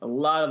work, a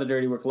lot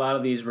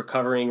of these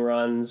recovering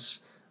runs,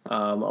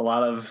 a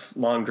lot of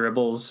long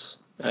dribbles,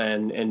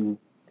 and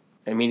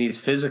I mean, he's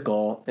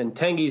physical, and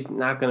Tanguy's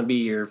not going to be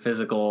your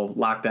physical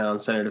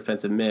lockdown center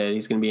defensive mid.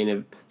 He's going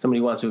to be somebody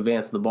who wants to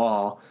advance the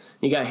ball.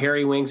 You got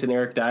Harry Winks and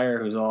Eric Dyer,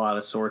 who's all out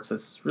of sorts.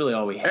 That's really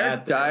all we had.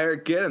 Eric Dyer,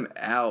 get him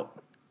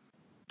out.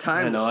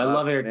 I know. I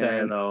love Eric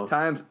Dyer, though.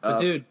 Time's up. But,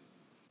 dude,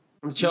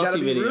 the Chelsea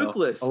you gotta be video.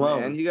 Ruthless,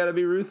 alone. Man. You got to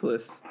be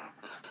ruthless.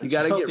 You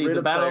got to get rid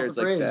of players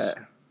like that.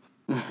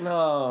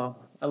 No,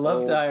 I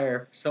love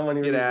Dyer. So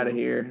many Get reasons. out of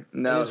here.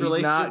 No, his he's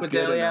relationship not with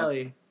good Dele enough.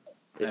 Alli.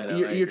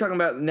 You're talking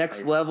about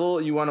next level.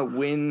 You want to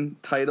win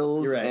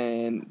titles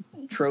and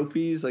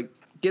trophies. Like,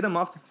 get him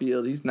off the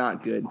field. He's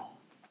not good.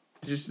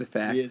 It's just the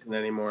fact. He isn't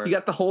anymore. He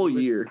got the whole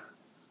year.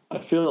 I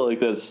feel like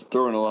that's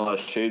throwing a lot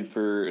of shade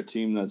for a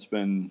team that's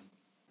been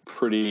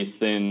pretty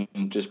thin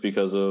just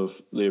because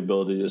of the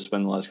ability to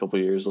spend the last couple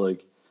of years.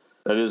 Like,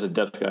 that is a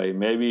depth guy.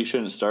 Maybe he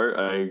shouldn't start.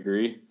 I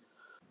agree.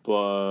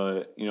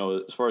 But,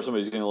 as far as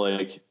somebody's going to,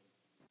 like,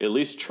 at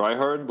least try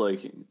hard,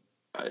 like,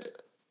 I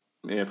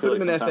feel Put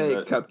like him in sometimes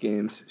FA Cup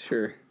games,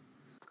 sure.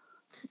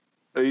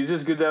 He's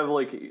just good to have,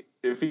 like,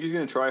 if he's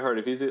going to try hard,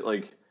 if his,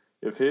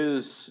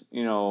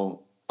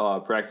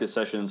 practice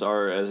sessions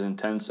are as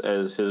intense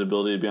as his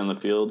ability to be on the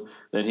field,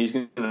 then he's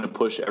going to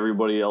push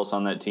everybody else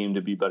on that team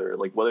to be better.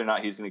 Like, whether or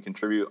not he's going to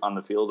contribute on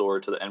the field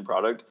or to the end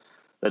product,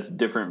 that's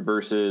different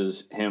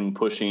versus him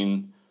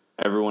pushing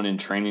everyone in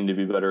training to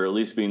be better, or at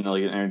least being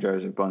like an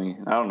Energizer bunny.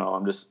 I don't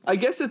know. I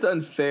guess it's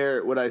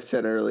unfair what I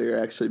said earlier,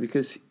 actually,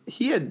 because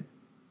he had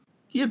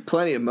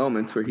plenty of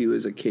moments where he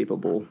was a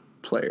capable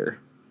player.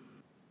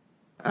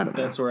 I don't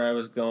know. That's where I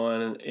was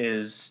going,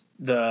 is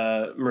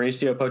the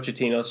Mauricio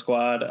Pochettino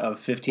squad of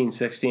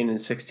 15-16 and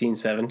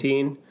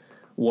 16-17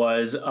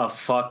 was a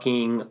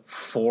fucking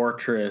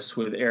fortress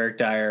with Eric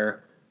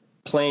Dyer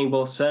playing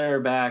both center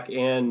back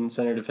and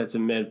center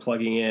defensive mid,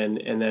 plugging in,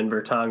 and then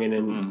Vertonghen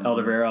and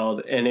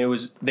Alderweireld. And it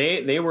was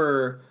they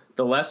were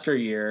the Leicester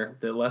year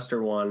that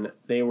Leicester won.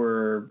 They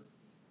were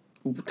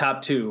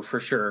top 2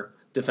 for sure,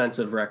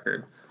 defensive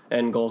record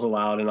and goals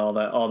allowed and all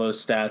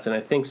those stats. And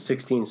I think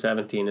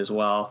 16-17 as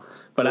well.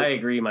 But I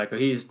agree, Michael.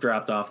 He's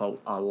dropped off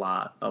a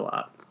lot.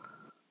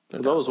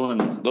 That was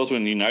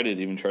when United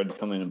even tried to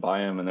come in and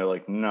buy him, and they're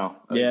like, no.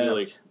 Yeah.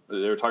 Like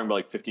they were talking about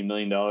like $50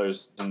 million,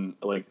 and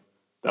like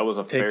that was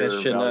a fair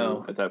value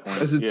now. at that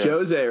point. This is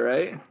Jose,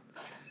 right?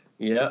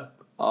 Yeah.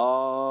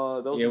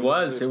 It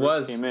was.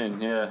 Came in,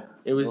 yeah.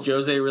 It was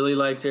Jose really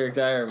likes Eric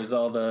Dyer. It was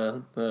all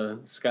the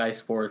Sky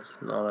Sports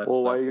and all that stuff.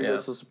 Well, why are you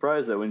guys so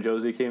surprised that when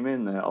Jose came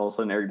in, that all of a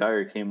sudden Eric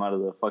Dyer came out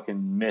of the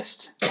fucking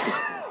mist?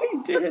 He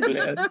did,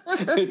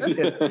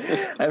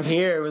 man. I'm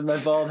here with my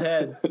bald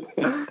head.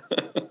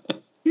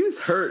 He was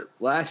hurt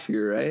last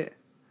year, right?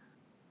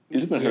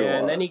 He's been hurt a lot.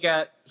 And then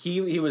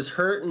he was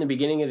hurt in the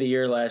beginning of the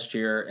year last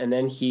year, and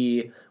then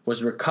he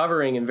was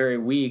recovering and very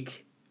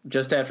weak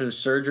just after the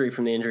surgery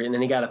from the injury, and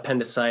then he got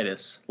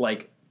appendicitis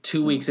like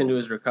 2 weeks into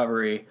his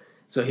recovery.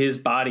 So his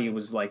body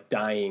was like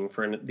dying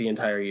for the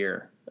entire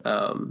year.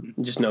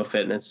 Just no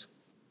fitness.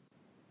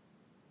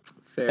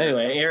 Fair.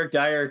 Anyway, Eric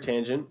Dyer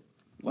tangent.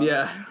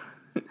 Love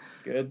it.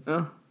 Good.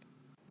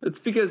 It's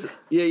because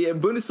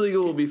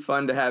Bundesliga will be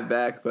fun to have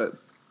back, but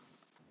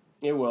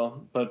It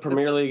will, but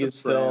Premier League is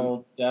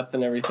still depth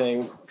and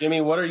everything.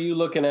 Jimmy, what are you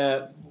looking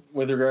at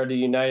with regard to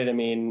United? I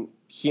mean,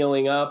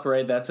 healing up,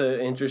 right? That's an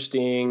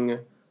interesting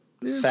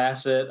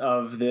facet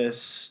of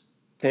this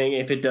thing.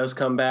 If it does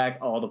come back,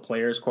 all the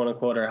players, quote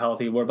unquote, are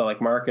healthy. What about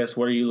like Marcus?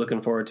 What are you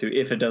looking forward to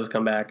if it does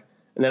come back?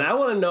 And then I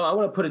want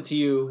to put it to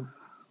you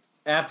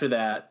after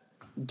that.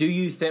 What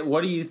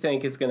do you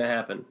think is going to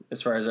happen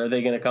as far as, are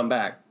they going to come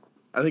back?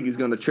 I think he's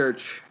going to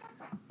church.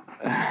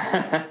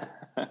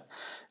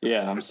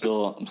 Yeah, I'm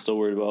still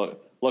worried about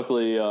it.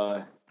 Luckily,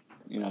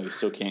 you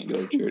still can't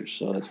go to church,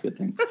 so that's a good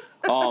thing.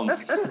 You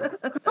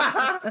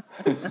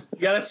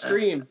gotta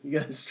stream.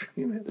 It.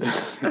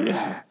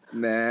 Yeah.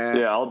 Nah.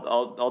 Yeah,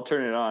 I'll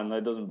turn it on.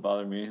 That doesn't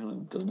bother me.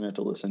 It doesn't mean I have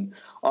to listen.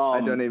 I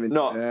don't even do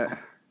that.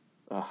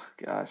 Oh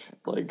gosh,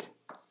 like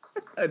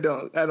I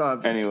don't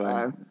have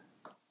time.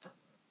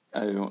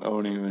 I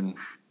won't even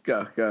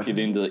go get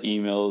into the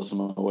emails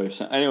my wife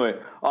sent. Anyway,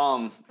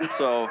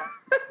 so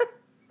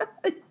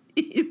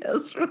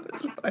emails from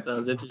his wife.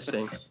 Sounds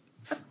interesting.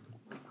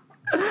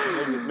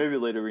 Maybe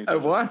later. I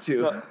want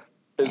to. No,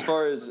 as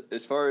far as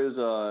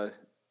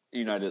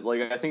United,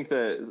 like I think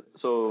that,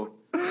 so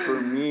for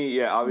me,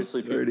 yeah,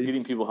 obviously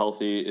getting people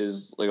healthy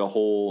is like a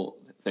whole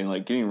thing.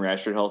 Like getting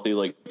Rashford healthy,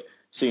 like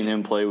seeing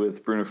him play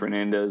with Bruno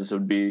Fernandes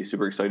would be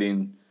super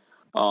exciting.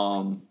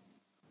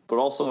 But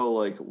also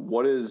like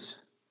what does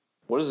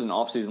an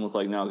offseason look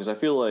like now? Because I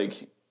feel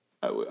like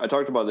I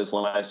talked about this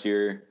last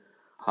year,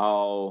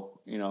 how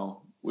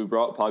we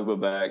brought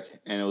Pogba back,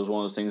 and it was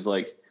one of those things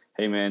like,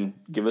 hey man,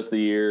 give us the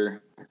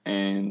year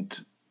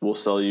and we'll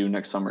sell you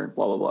next summer,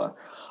 blah, blah,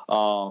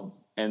 blah.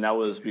 And that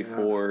was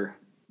before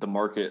the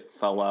market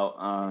fell out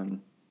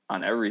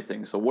on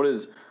everything. So what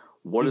does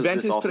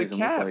this offseason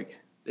look like?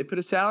 They put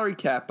a salary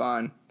cap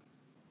on.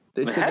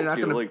 They said they're not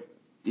going to.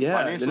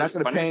 They're not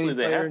going to pay any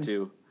player. They have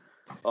to.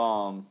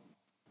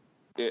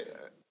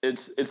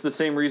 It's the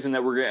same reason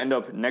that we're going to end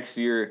up next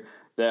year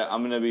that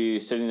I'm going to be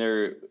sitting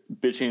there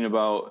bitching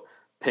about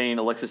paying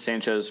Alexis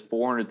Sanchez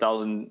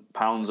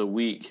 £400,000 a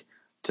week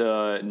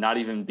to not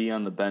even be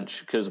on the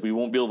bench, because we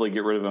won't be able to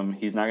get rid of him.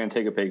 He's not going to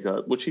take a pay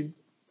cut, which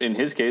in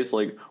his case,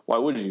 like, why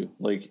would you?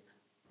 Like,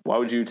 why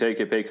would you take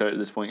a pay cut at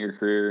this point in your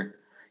career?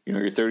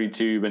 You're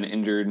 32, you've been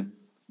injured,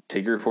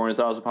 take your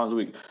 £400,000 a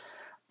week.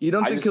 You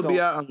don't think he'll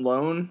be out on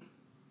loan?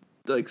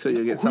 Like, so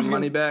you'll get some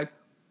money back?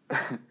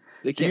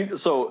 They can't.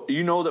 So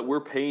that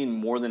we're paying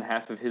more than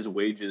half of his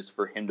wages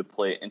for him to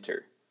play at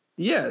Inter.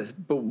 Yes,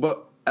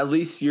 but at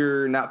least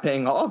you're not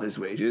paying all of his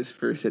wages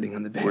for sitting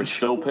on the bench.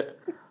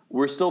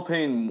 We're still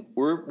paying.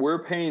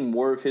 We're paying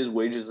more of his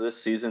wages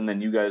this season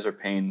than you guys are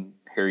paying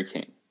Harry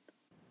Kane.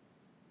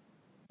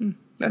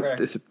 That's correct.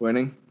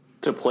 Disappointing.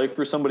 To play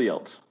for somebody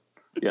else.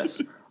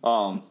 Yes.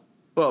 Well,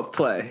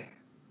 play.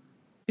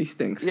 He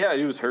stinks. Yeah,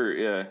 he was hurt.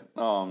 Yeah.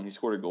 He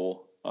scored a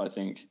goal, I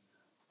think.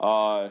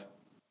 But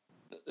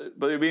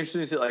it'd be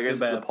interesting to see. I guess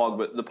the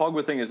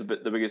Pogba thing is the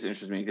biggest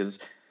interest to me, because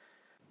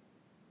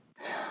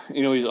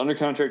he's under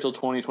contract till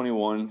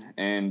 2021,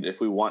 and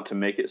if we want to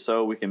make it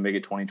so, we can make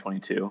it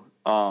 2022.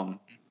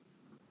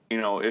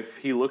 If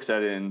he looks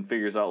at it and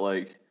figures out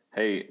like,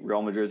 hey,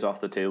 Real Madrid's off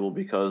the table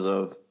because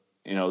of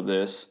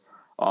this,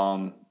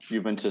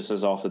 Juventus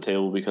is off the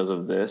table because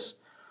of this,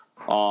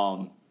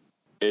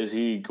 is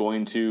he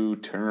going to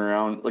turn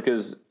around?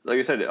 Because like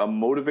I said, a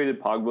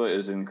motivated Pogba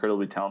is an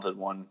incredibly talented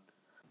one.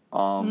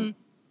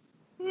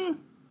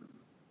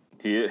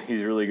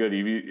 He's really good.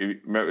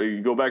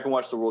 You go back and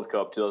watch the World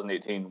Cup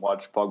 2018.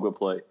 Watch Pogba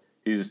play.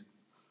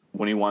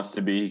 When he wants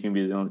to be, he can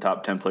be one of the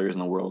top 10 players in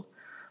the world.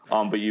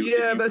 But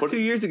that's 2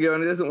 years ago,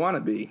 and he doesn't want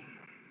to be.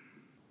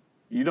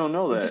 You don't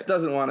know that. He just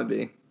doesn't want to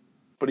be.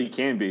 But he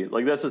can be.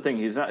 Like, that's the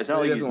thing. It's not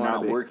like he's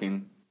not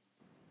working.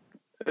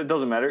 It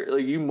doesn't matter.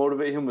 Like, you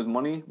motivate him with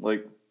money,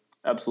 like,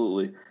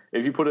 absolutely.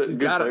 If you put a good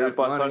player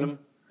behind him.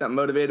 Not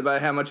motivated by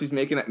how much he's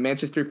making at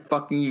Manchester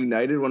fucking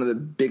United, one of the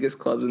biggest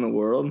clubs in the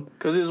world.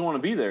 Because he doesn't want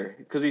to be there.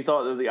 Because he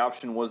thought that the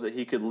option was that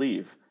he could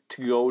leave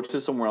to go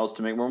to somewhere else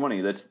to make more money.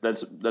 That's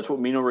what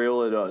Mino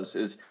Raiola does.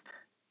 Is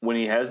when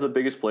he has the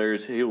biggest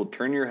players, he will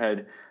turn your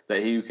head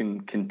that he can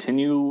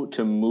continue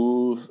to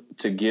move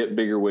to get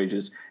bigger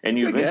wages. And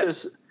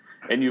Juventus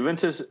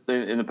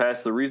in the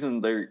past, the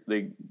reason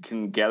they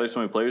can gather so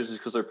many players is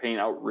because they're paying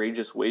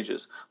outrageous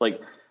wages. Like,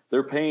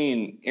 they're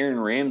paying Aaron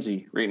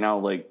Ramsey right now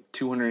like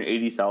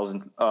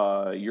 280,000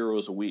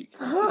 euros a week,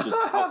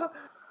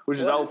 which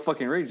is out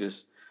fucking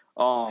outrageous.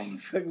 So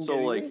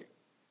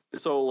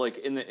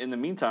in the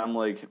meantime,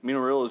 like, Mino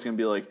Raiola is gonna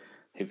be like,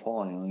 hey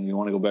Paul, you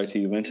want to go back to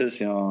Juventus?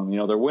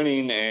 They're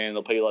winning and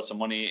they'll pay you lots of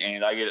money,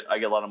 and I get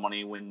a lot of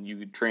money when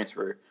you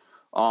transfer,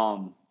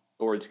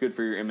 or it's good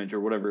for your image or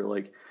whatever.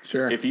 Like,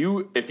 sure, if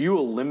you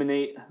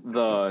eliminate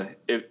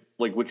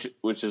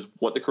which is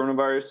what the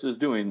coronavirus is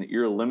doing,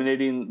 you're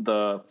eliminating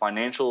the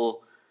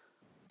financial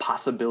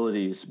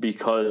possibilities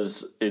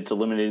because it's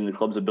eliminating the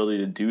club's ability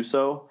to do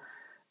so.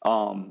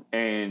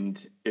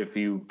 And if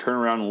you turn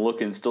around and look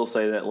and still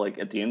say that, like,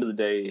 at the end of the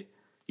day,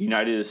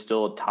 United is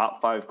still a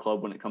top 5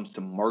 club when it comes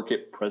to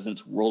market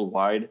presence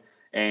worldwide,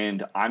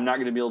 and I'm not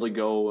going to be able to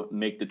go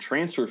make the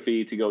transfer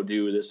fee to go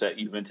do this at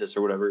Juventus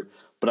or whatever,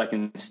 but I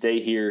can stay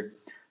here.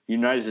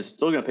 United is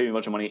still going to pay me a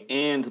bunch of money,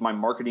 and my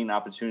marketing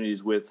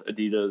opportunities with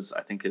Adidas,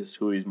 I think is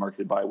who he's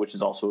marketed by, which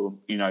is also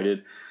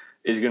United,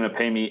 is going to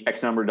pay me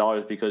X number of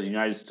dollars because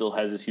United still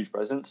has this huge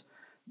presence.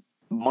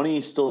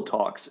 Money still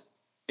talks.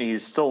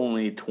 He's still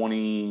only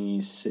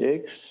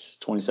 26,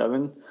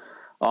 27.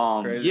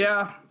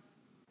 Yeah,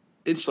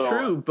 it's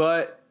true,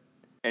 but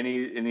and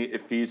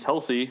if he's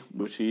healthy,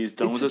 which he's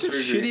done with the surgery,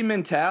 it's such a shitty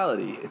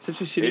mentality. It's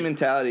such a shitty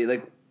mentality.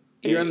 Like,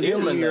 you're on the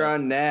team you're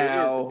on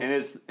now,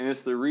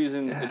 it's the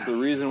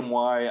reason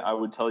why I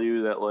would tell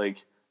you that,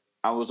 like,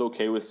 I was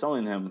okay with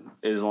selling him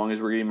as long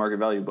as we're getting market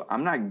value. But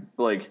I'm not,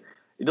 like,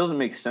 it doesn't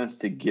make sense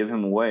to give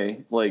him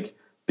away, like,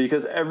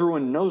 because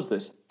everyone knows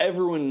this.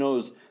 Everyone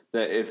knows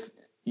that if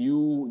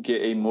you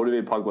get a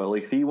motivated Pogba,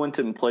 like, if he went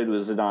and played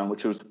with Zidane,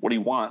 which is what he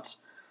wants,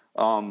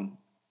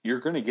 you're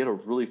going to get a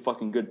really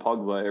fucking good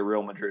Pogba at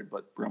Real Madrid.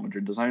 But Real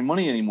Madrid doesn't have any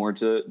money anymore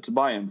to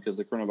buy him because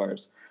of the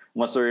coronavirus.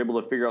 Unless they're able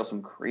to figure out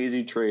some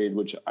crazy trade,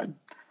 which I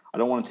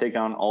don't want to take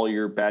on all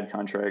your bad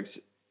contracts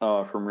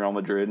from Real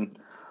Madrid.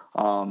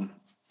 That's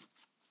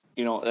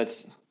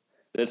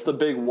the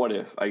big what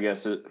if, I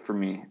guess, for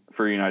me,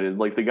 for United.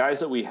 Like, the guys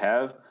that we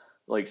have,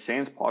 like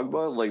sans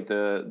Pogba, like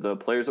the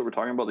players that we're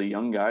talking about, the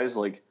young guys,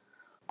 like,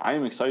 I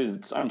am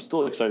excited. I'm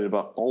still excited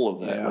about all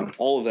of that. Yeah. Like,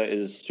 all of that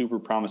is super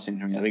promising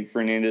to me. I think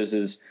Fernandes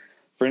is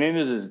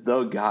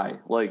the guy.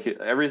 Like,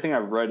 everything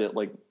I've read it,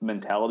 like,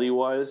 mentality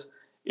wise,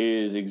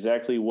 is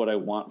exactly what I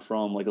want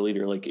from, like, a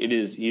leader. Like, it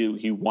is,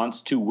 he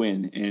wants to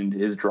win, and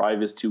his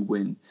drive is to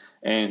win,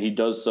 and he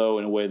does so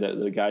in a way that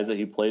the guys that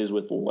he plays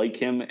with like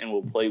him and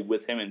will play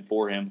with him and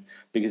for him,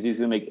 because he's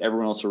going to make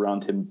everyone else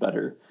around him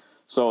better.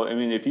 So, I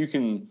mean, if you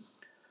can,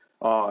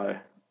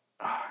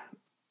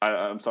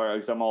 I'm sorry,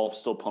 because I'm all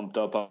still pumped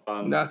up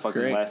on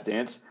fucking Last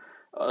Dance.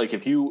 Like,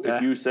 if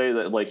you say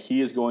that, like,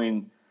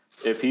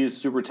 if he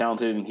is super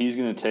talented and he's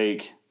going to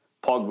take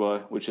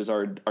Pogba, which is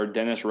our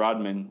Dennis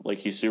Rodman, like,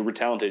 he's super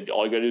talented.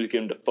 All you got to do is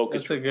get him to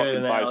focus. That's a good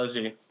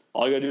analogy.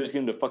 All you got to do is get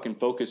him to fucking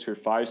focus for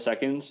 5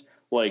 seconds.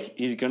 Like,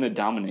 he's going to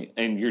dominate,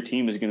 and your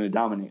team is going to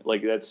dominate.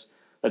 Like, that's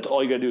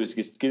all you got to do is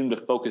just get him to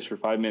focus for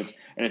 5 minutes.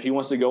 And if he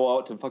wants to go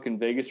out to fucking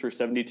Vegas for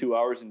 72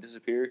 hours and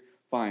disappear,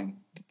 fine.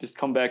 Just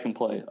come back and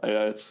play.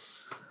 I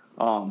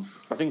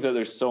think that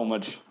there's so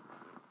much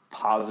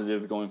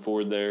positive going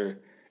forward there.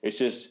 It's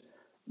just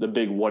the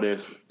big what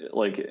if,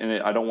 like,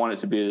 and I don't want it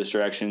to be a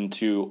distraction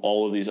to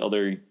all of these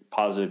other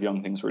positive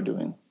young things we're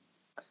doing.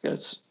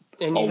 It's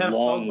a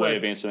long way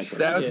of answering that.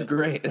 That was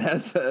great. That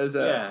was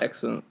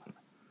excellent.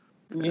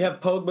 You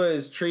have Pogba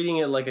is treating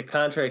it like a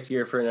contract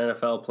year for an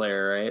NFL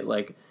player, right?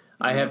 Like,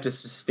 I have to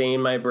sustain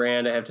my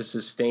brand. I have to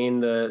sustain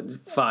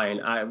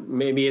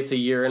maybe it's a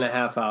year and a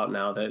half out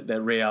now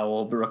that Real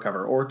will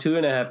recover, or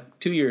 2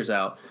 years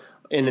out.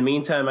 In the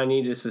meantime, I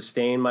need to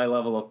sustain my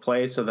level of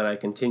play so that I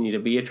continue to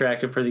be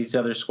attractive for these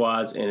other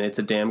squads, and it's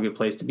a damn good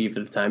place to be for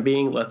the time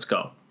being. Let's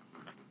go.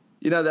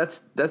 That's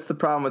the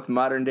problem with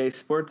modern day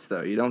sports,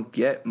 though. You don't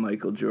get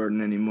Michael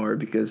Jordan anymore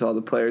because all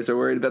the players are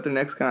worried about their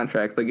next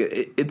contract. Like,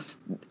 it's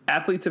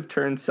athletes have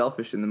turned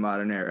selfish in the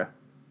modern era.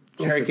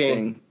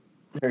 Hurricane.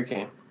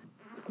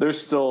 There's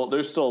still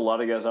a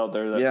lot of guys out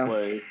there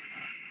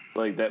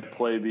that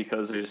play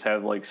because they just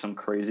have, like, some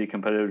crazy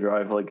competitive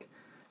drive, like,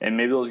 and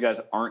maybe those guys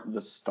aren't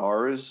the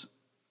stars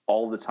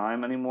all the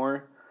time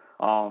anymore.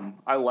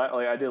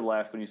 I did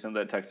laugh when you sent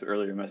that text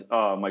earlier,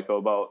 Michael,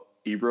 about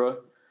Ibra,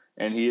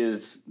 and he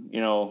is,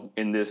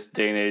 in this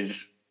day and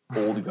age,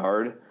 old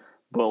guard,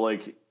 but,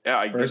 like, yeah,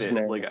 I get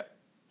it. Like,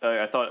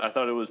 I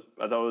thought it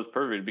was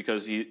perfect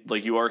because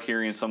you are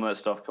hearing some of that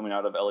stuff coming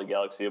out of LA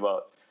Galaxy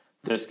about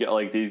this,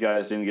 like these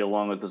guys didn't get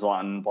along with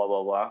Zlatan, blah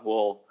blah blah.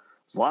 Well,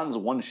 Zlatan's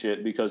one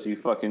shit because he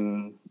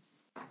fucking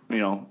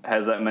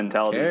has that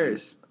mentality.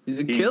 Cares. He's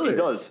a killer. He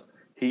does.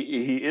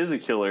 He is a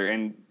killer,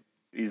 and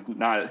he's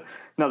not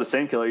the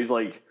same killer. He's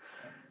like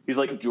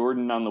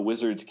Jordan on the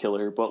Wizards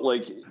killer, but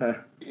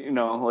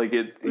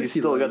he's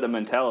still got the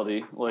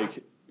mentality,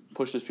 like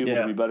pushes people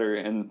to be better,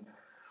 and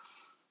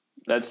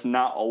that's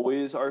not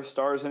always our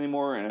stars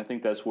anymore. And I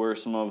think that's where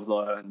some of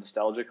the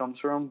nostalgia comes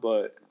from.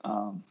 But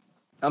I'm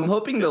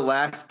hoping The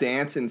Last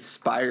Dance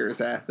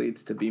inspires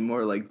athletes to be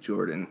more like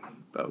Jordan,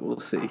 but we'll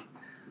see.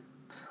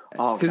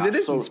 Because it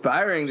is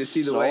inspiring to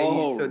see the way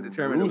he's so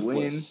determined to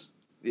win.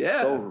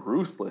 Yeah, so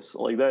ruthless.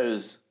 Like that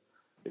is,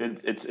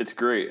 it's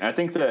great. And I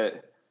think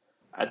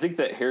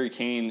that Harry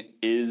Kane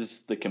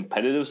is the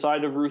competitive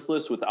side of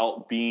ruthless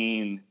without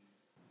being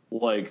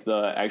like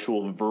the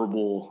actual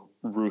verbal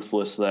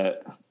ruthless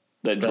that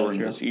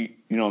Jordan is. You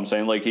know what I'm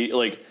saying? Like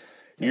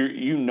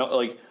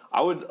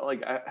I would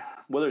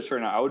whether it's fair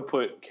or not, I would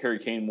put Harry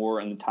Kane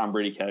more in the Tom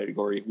Brady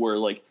category, where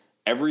like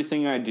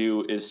everything I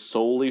do is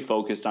solely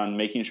focused on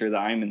making sure that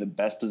I'm in the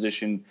best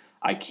position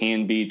I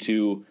can be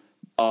to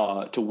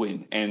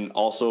win, and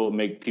also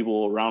make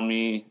people around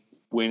me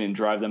win and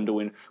drive them to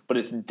win. But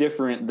it's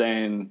different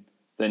than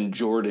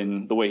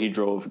Jordan, the way he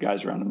drove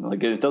guys around him.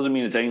 Like, it doesn't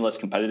mean it's any less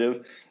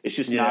competitive. It's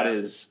just not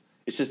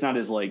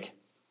as like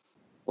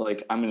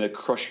I'm going to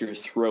crush your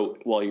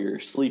throat while you're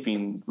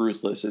sleeping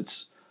ruthless.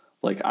 It's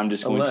like, I'm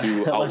just going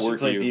to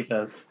outwork you.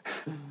 Defense.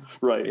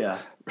 Right. Yeah.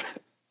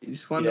 You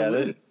just want to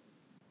win.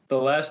 The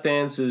Last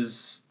Dance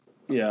is,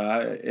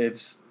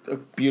 it's a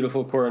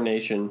beautiful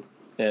coronation.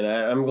 And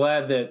I'm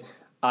glad that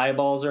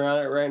eyeballs are on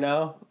it right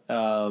now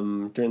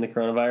during the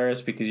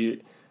coronavirus, because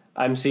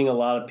I'm seeing a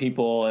lot of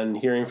people and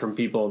hearing from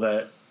people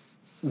that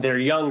they're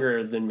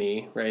younger than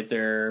me, right?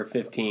 They're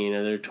 15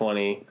 or they're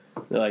 20.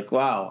 They're like,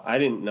 wow, I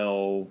didn't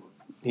know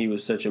he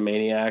was such a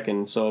maniac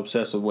and so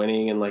obsessed with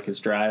winning and like his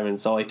drive, and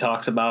it's all he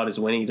talks about is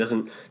winning. He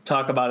doesn't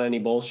talk about any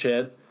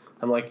bullshit.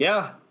 I'm like,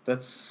 yeah,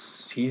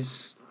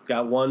 he's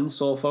got one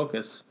sole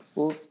focus.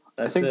 Well,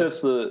 I think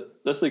that's the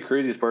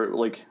craziest part.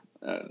 Like,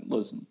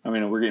 listen, I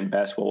mean, we're getting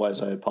basketball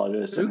wise. I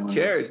apologize. Who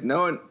cares?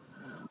 No one.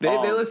 They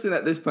listen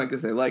at this point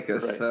because they like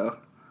us. Right. So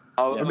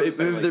maybe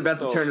they're about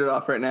to turn it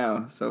off right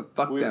now. So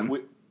fuck them.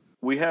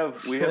 We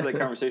have that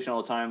conversation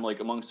all the time,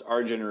 like amongst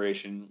our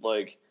generation.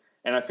 Like,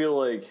 and I feel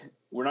like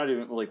we're not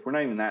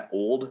even that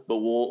old, but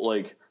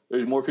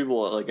there's more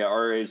people like at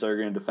our age that are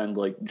going to defend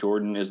like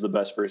Jordan is the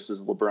best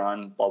versus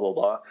LeBron, blah blah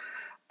blah.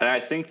 And I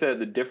think that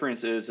the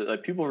difference is that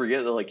like people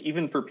forget that like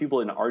even for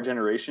people in our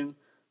generation,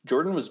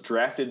 Jordan was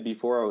drafted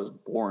before I was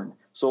born.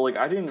 So like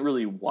I didn't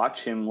really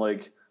watch him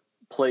like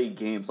play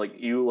games. Like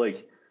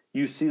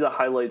you see the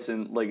highlights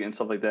and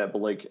stuff like that.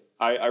 But like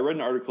I read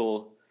an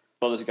article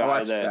about this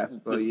guy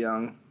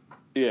young.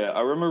 Yeah,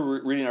 I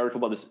remember reading an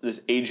article about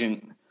this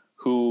agent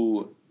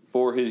who,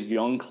 for his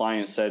young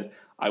client, said,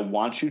 I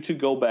want you to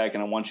go back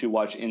and I want you to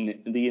watch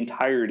in the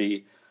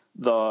entirety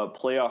the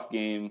playoff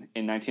game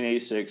in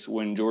 1986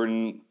 when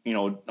Jordan,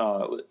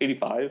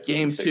 85?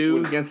 Game 2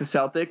 against the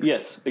Celtics?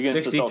 Yes,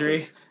 against 63?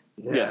 The Celtics.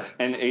 Yeah. Yes,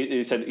 and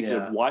he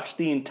said, watch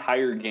the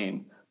entire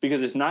game,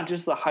 because it's not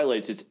just the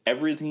highlights, it's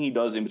everything he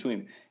does in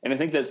between. And I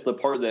think that's the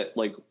part that,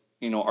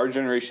 our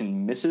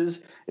generation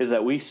misses, is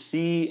that we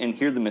see and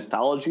hear the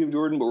mythology of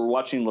Jordan, but we're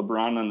watching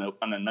LeBron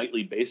on a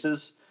nightly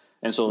basis.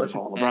 And so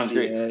LeBron's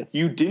great.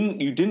 You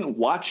didn't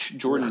watch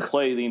Jordan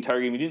play the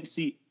entire game. You didn't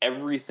see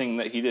everything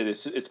that he did.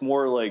 It's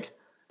more like,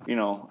 I'm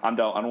down.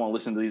 I don't want to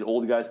listen to these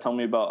old guys tell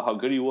me about how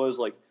good he was.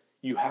 Like,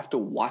 you have to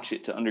watch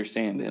it to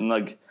understand. And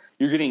like,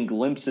 you're getting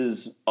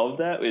glimpses of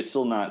that. It's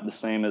still not the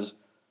same as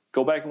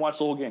go back and watch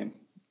the whole game.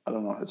 I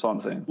don't know. That's all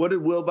I'm saying. What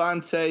did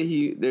Wilbon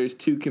say? There's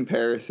two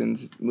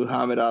comparisons.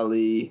 Muhammad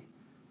Ali.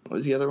 What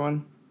was the other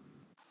one?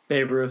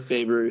 Babe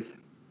Ruth.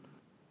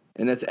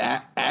 And that's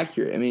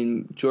accurate. I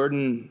mean,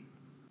 Jordan.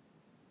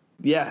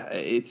 Yeah,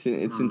 it's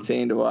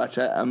insane to watch.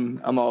 I'm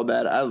all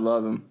about it. I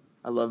love him.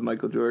 I love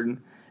Michael Jordan.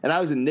 And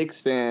I was a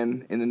Knicks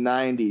fan in the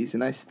 90s,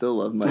 and I still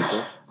love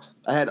Michael.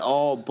 I had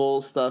all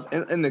Bulls stuff.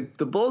 And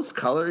the Bulls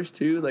colors,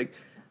 too. Like,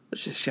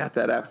 let's just shout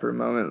that out for a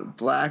moment.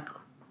 Black,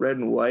 red,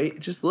 and white. It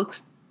just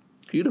looks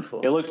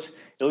beautiful. It looks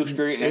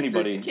great in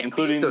anybody,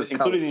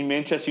 including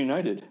Manchester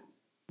United. It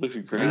looks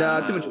great.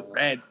 No, too much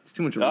red. It's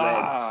too much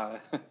red.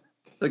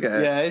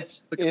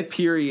 It's a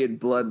period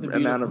blood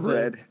amount of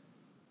red.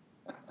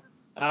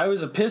 I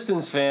was a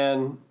Pistons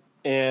fan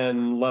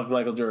and loved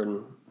Michael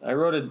Jordan. I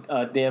wrote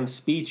a damn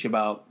speech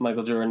about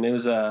Michael Jordan. It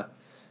was a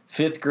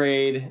 5th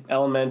grade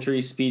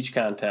elementary speech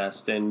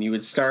contest, and you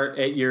would start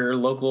at your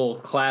local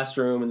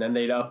classroom, and then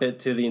they'd up it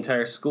to the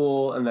entire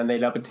school, and then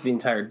they'd up it to the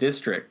entire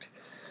district.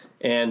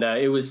 And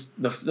it was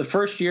the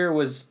first year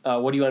was,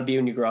 what do you want to be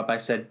when you grow up? I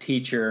said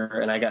teacher,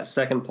 and I got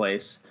 2nd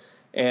place.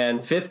 And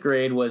 5th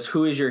grade was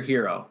who is your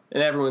hero?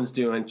 And everyone's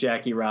doing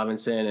Jackie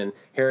Robinson and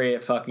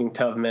Harriet fucking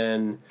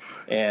Tubman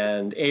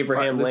and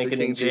Abraham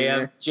Lincoln and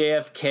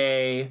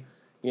JFK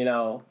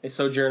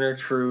Sojourner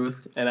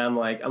Truth, and I'm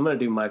like, I'm gonna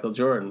do Michael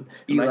Jordan.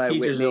 And my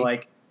teachers Whitney. are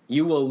like,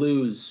 you will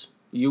lose.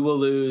 You will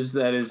lose.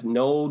 That is,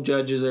 no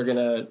judges are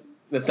gonna.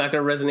 That's not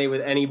gonna resonate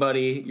with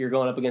anybody. You're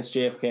going up against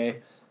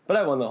JFK. But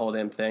I won the whole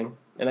damn thing.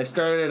 And I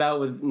started it out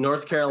with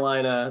North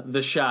Carolina.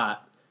 The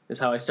Shot is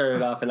how I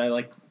started off, and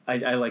I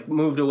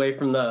moved away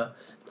from the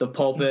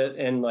pulpit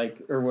and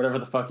or whatever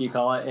the fuck you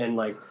call it, and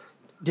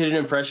did an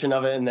impression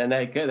of it, and then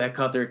that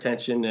caught their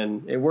attention,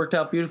 and it worked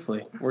out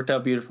beautifully.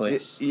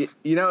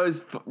 It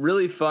was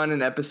really fun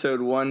in episode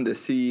 1 to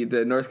see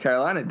the North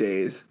Carolina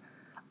days.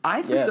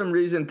 I, for some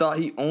reason, thought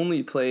he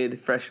only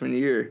played freshman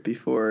year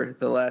before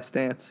The Last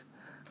Dance.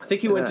 I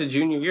think he went to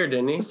junior year,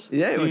 didn't he?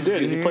 Yeah, he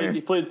did.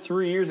 He played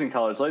 3 years in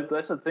college.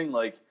 That's the thing.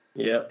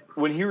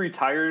 When he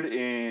retired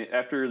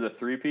after the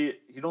three-peat,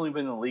 he'd only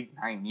been in the league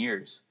 9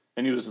 years,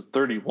 and he was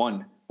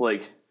 31.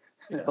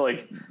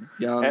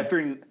 Young.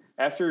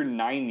 After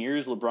 9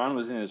 years, LeBron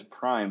was in his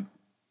prime.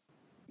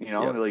 He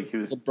was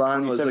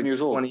LeBron 27 was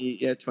years old.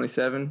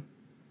 27.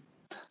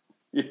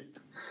 Yeah.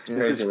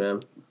 Crazy,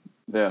 man.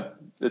 Yeah,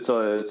 it's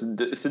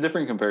a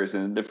different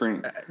comparison. The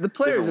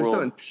players are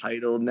so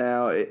entitled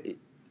now. It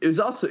was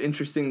also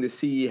interesting to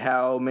see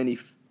how many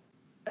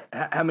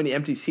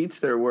empty seats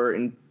there were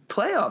in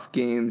playoff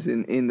games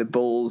in the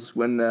Bulls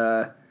when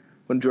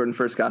Jordan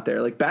first got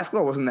there.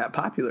 Basketball wasn't that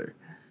popular.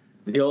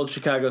 The old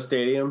Chicago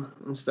Stadium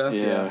and stuff.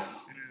 Yeah.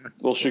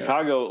 Well,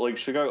 Chicago,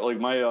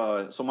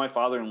 my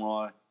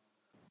father-in-law,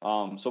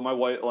 my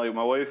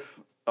wife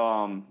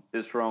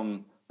is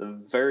from the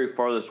very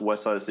farthest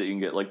west side of the state you can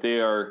get. They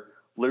are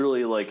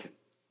literally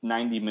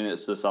 90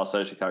 minutes to the south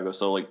side of Chicago.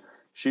 So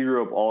she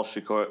grew up all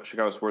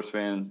Chicago sports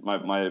fan. My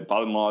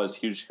father-in-law is a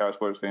huge Chicago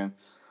sports fan.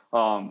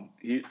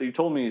 He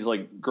told me he's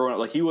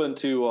growing up, he went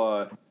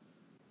to,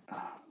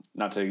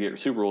 not to get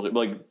super old,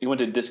 but he went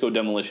to Disco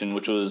Demolition,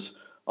 which was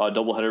a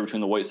doubleheader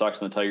between the White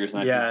Sox and the Tigers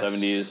in the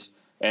 1970s.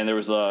 And there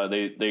was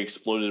they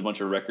exploded a bunch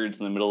of records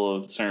in the middle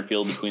of center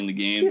field between the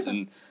games,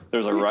 and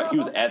there was he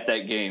was at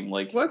that game.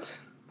 What?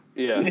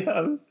 Yeah.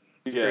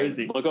 It's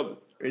crazy. Look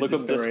up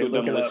Disco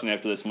Demolition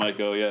after this,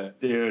 Michael. Yeah,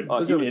 dude.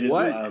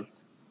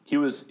 He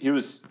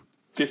was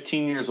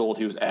 15 years old.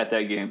 He was at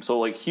that game.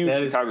 So huge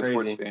Chicago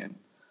sports fan.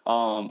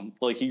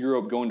 He grew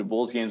up going to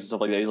Bulls games and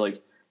stuff like that.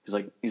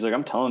 He's like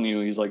I'm telling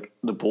you,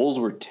 the Bulls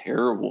were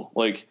terrible.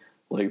 The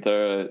late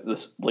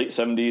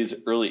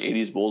 70s, early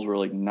 80s Bulls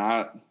were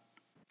not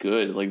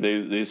good.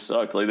 They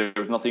sucked. There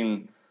was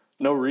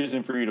no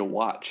reason for you to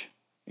watch,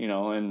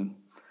 and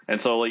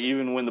so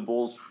even when the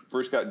Bulls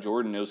first got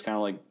Jordan, it was kind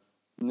of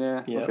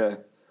okay.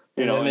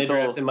 And they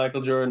drafted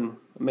Michael Jordan.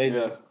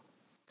 Amazing. Yeah.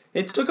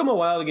 It took him a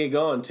while to get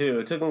going too.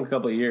 It took him a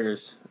couple of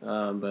years.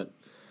 But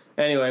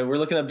anyway, we're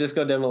looking up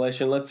Disco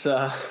Demolition. Let's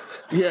I'm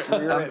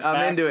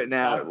into it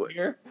now.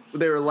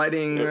 They were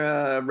lighting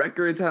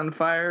records on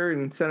fire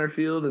in center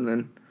field, and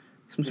then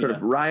some sort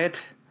of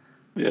riot.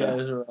 Yeah,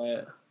 there's a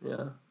riot.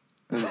 Yeah.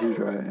 It was a huge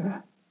riot.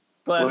 Yeah.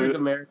 Classic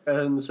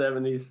America in the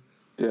 70s.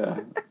 Yeah.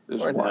 It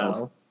was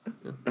wild.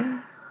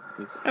 I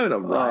don't know,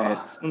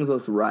 riots. When was the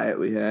last riot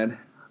we had?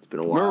 It's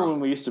been a while. Remember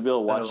when we used to be able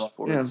to watch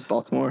sports? Yeah,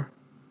 Baltimore.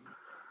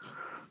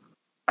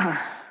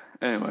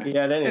 Anyway.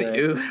 Yeah,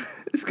 anyway.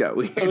 This got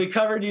weird. So we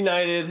covered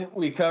United.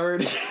 We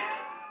covered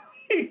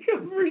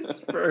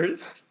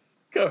Spurs.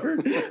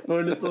 Covered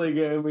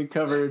Bundesliga. And we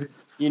covered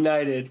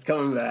United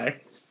coming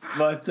back.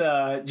 But,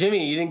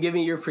 Jimmy, you didn't give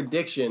me your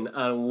prediction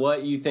on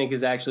what you think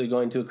is actually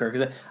going to occur.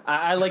 Because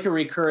I like a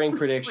recurring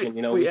prediction.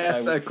 We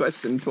asked that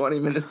question 20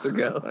 minutes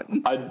ago. We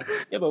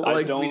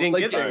didn't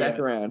get back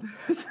around.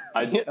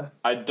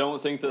 I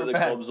don't think that the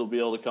clubs will be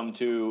able to come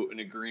to an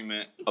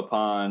agreement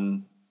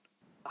upon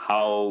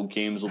how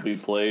games will be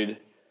played.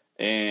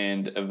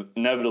 And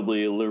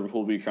inevitably,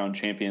 Liverpool will be crowned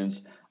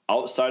champions.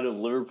 Outside of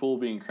Liverpool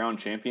being crowned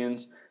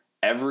champions,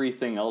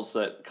 everything else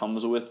that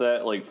comes with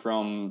that,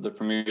 from the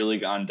Premier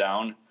League on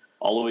down,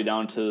 all the way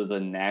down to the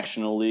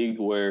National League,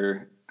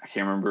 where I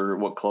can't remember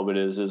what club it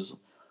is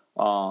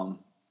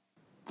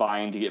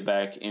vying to get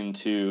back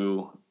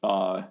into,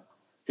 because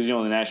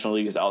the National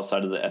League is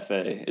outside of the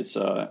FA. It's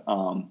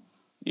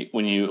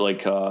when you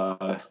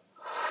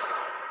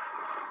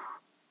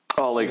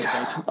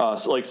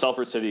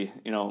Salford City,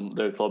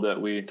 the club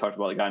that we talked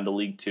about that got into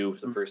League Two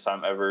for the first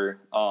time ever.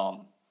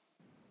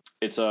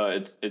 It's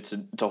a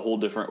whole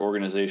different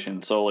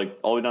organization. So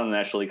all the way down to the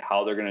National League,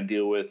 how they're going to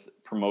deal with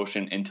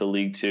promotion into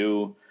League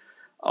Two,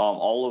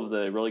 all of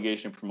the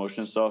relegation and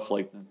promotion stuff,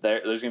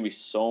 there's going to be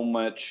so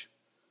much.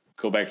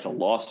 Go back to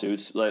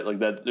lawsuits that. There's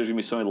going to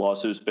be so many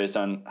lawsuits based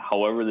on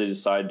however they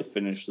decide to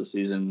finish the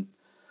season,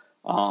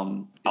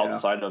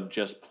 outside of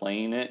just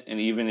playing it. And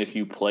even if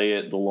you play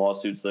it, the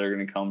lawsuits that are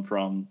going to come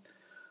from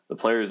the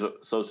players'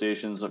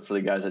 associations for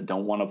the guys that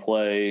don't want to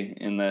play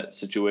in that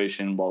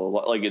situation, blah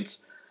blah blah.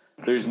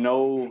 There's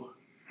no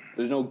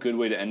good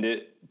way to end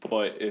it,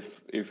 but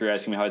if you're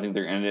asking me how I think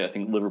they're going to end it, I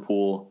think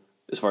Liverpool,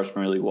 as far as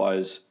Premier League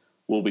wise,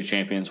 will be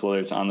champions, whether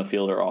it's on the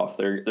field or off.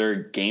 They're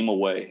a game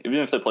away. Even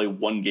if they play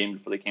one game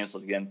before they cancel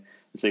it again,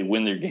 if they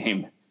win their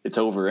game, it's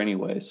over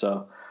anyway.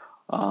 So,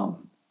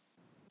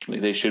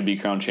 They should be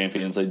crowned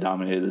champions. They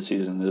dominated the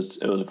season.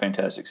 It was a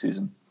fantastic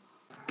season.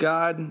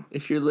 God,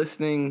 if you're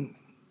listening,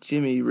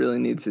 Jimmy really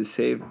needs his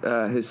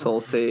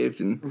soul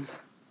saved, and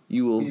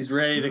you will. He's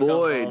ready to come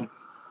home.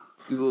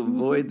 You will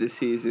avoid the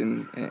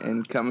season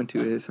and come into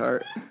his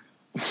heart.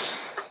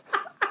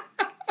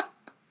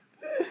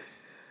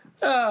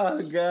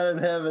 Oh, God in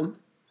heaven.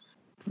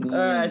 All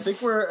right, I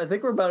think we're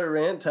about at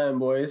rant time,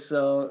 boys.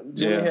 So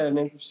Jimmy had an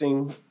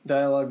interesting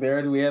dialogue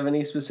there. Do we have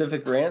any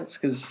specific rants?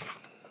 Because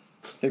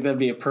I think that'd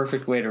be a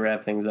perfect way to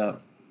wrap things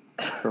up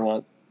for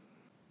once.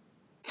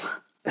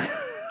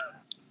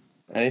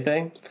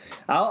 Anything?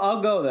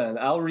 I'll go then.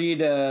 I'll read.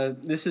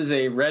 This is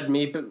a red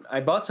maple. I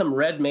bought some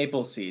red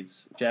maple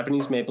seeds,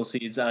 Japanese maple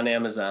seeds, on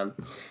Amazon,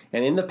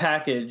 and in the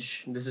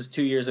package, this is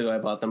 2 years ago I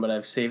bought them, but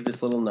I've saved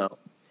this little note.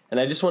 And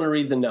I just want to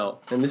read the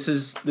note. And this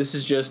is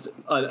just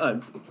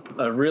a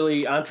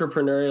really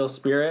entrepreneurial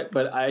spirit,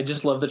 but I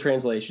just love the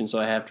translation, so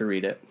I have to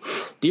read it.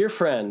 Dear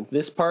friend,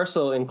 this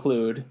parcel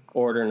include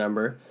order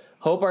number.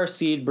 Hope our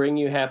seed bring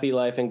you happy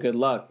life and good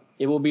luck.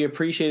 It will be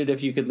appreciated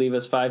if you could leave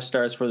us 5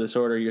 stars for this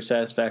order. Your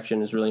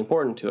satisfaction is really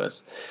important to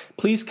us.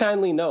 Please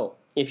kindly note,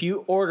 if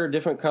you order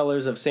different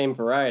colors of same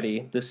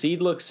variety, the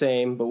seed looks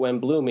same, but when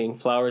blooming,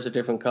 flowers are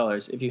different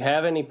colors. If you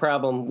have any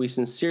problem, we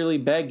sincerely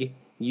beg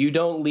you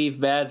don't leave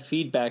bad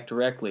feedback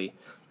directly.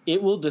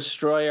 It will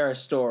destroy our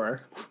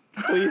store.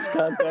 Please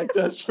contact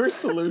us for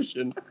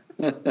solution.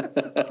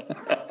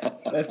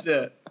 That's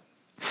it.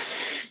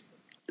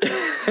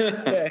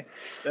 Okay,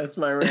 that's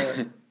my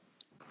rant.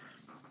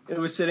 It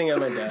was sitting on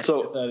my desk.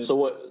 So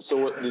what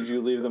did you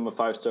leave them a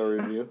 5-star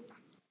review?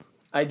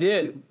 I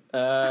did.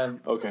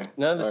 Okay.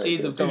 None of the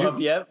seeds have come up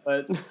yet,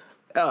 but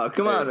oh,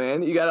 come on,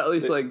 man! You got to at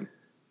least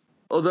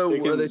Although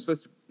are they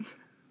supposed to?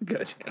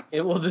 Gotcha.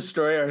 It will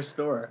destroy our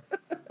store.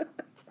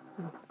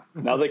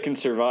 Now they can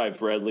survive,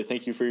 Bradley.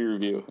 Thank you for your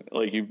review.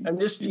 I'm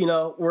just,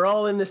 we're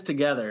all in this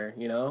together.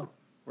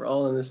 We're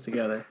all in this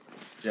together,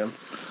 Jim.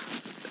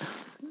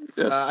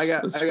 Yes, I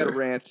got a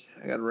rant.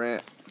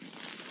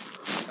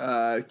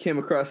 Came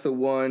across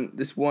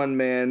this one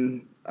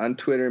man on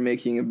Twitter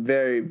making a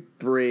very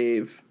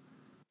brave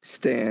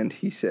stand.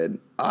 He said,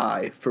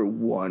 "I, for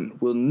one,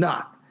 will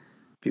not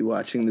be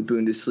watching the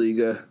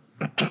Bundesliga."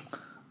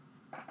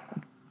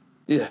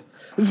 Yeah.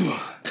 I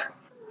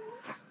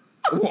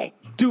won't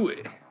do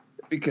it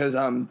because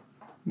I'm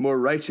more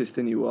righteous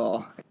than you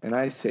all. And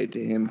I say to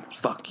him,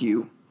 fuck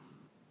you.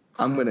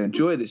 I'm going to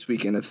enjoy this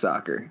weekend of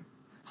soccer.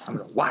 I'm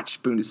going to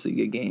watch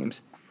Bundesliga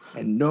games,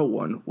 and no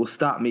one will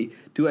stop me.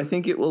 Do I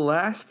think it will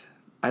last?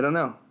 I don't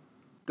know.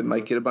 They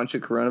might get a bunch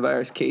of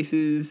coronavirus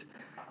cases,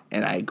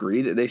 and I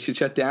agree that they should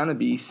shut down and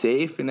be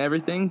safe and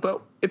everything.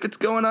 But if it's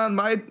going on,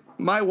 my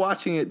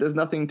watching it does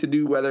nothing to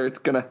do whether it's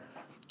going to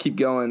keep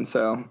going.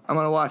 So I'm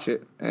going to watch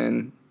it.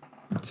 And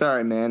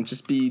sorry, man,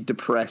 just be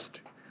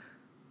depressed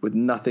with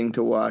nothing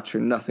to watch or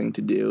nothing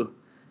to do,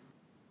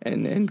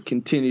 and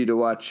continue to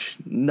watch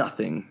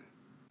nothing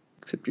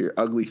except your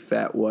ugly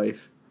fat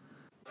wife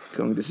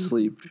going to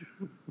sleep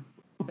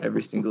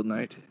every single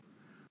night.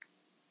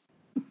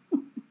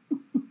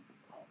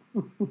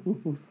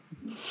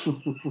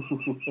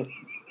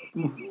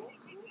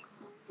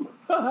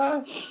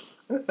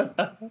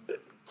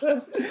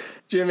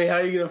 Jimmy, how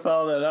are you going to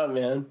follow that up,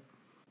 man?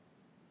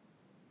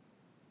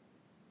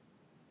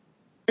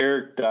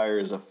 Eric Dyer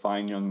is a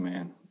fine young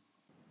man.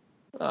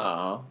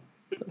 Oh,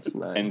 that's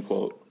nice. End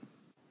quote.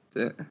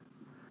 That's it.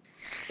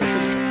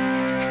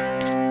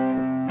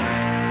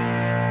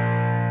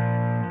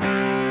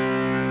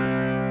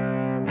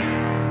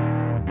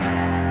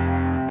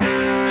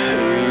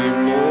 Hey,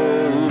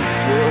 motherfucker,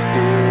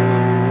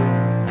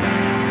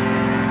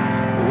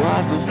 why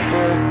the fuck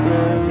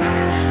are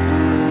you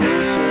still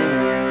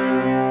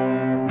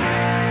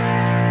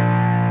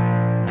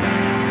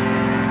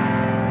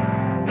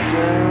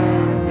listening?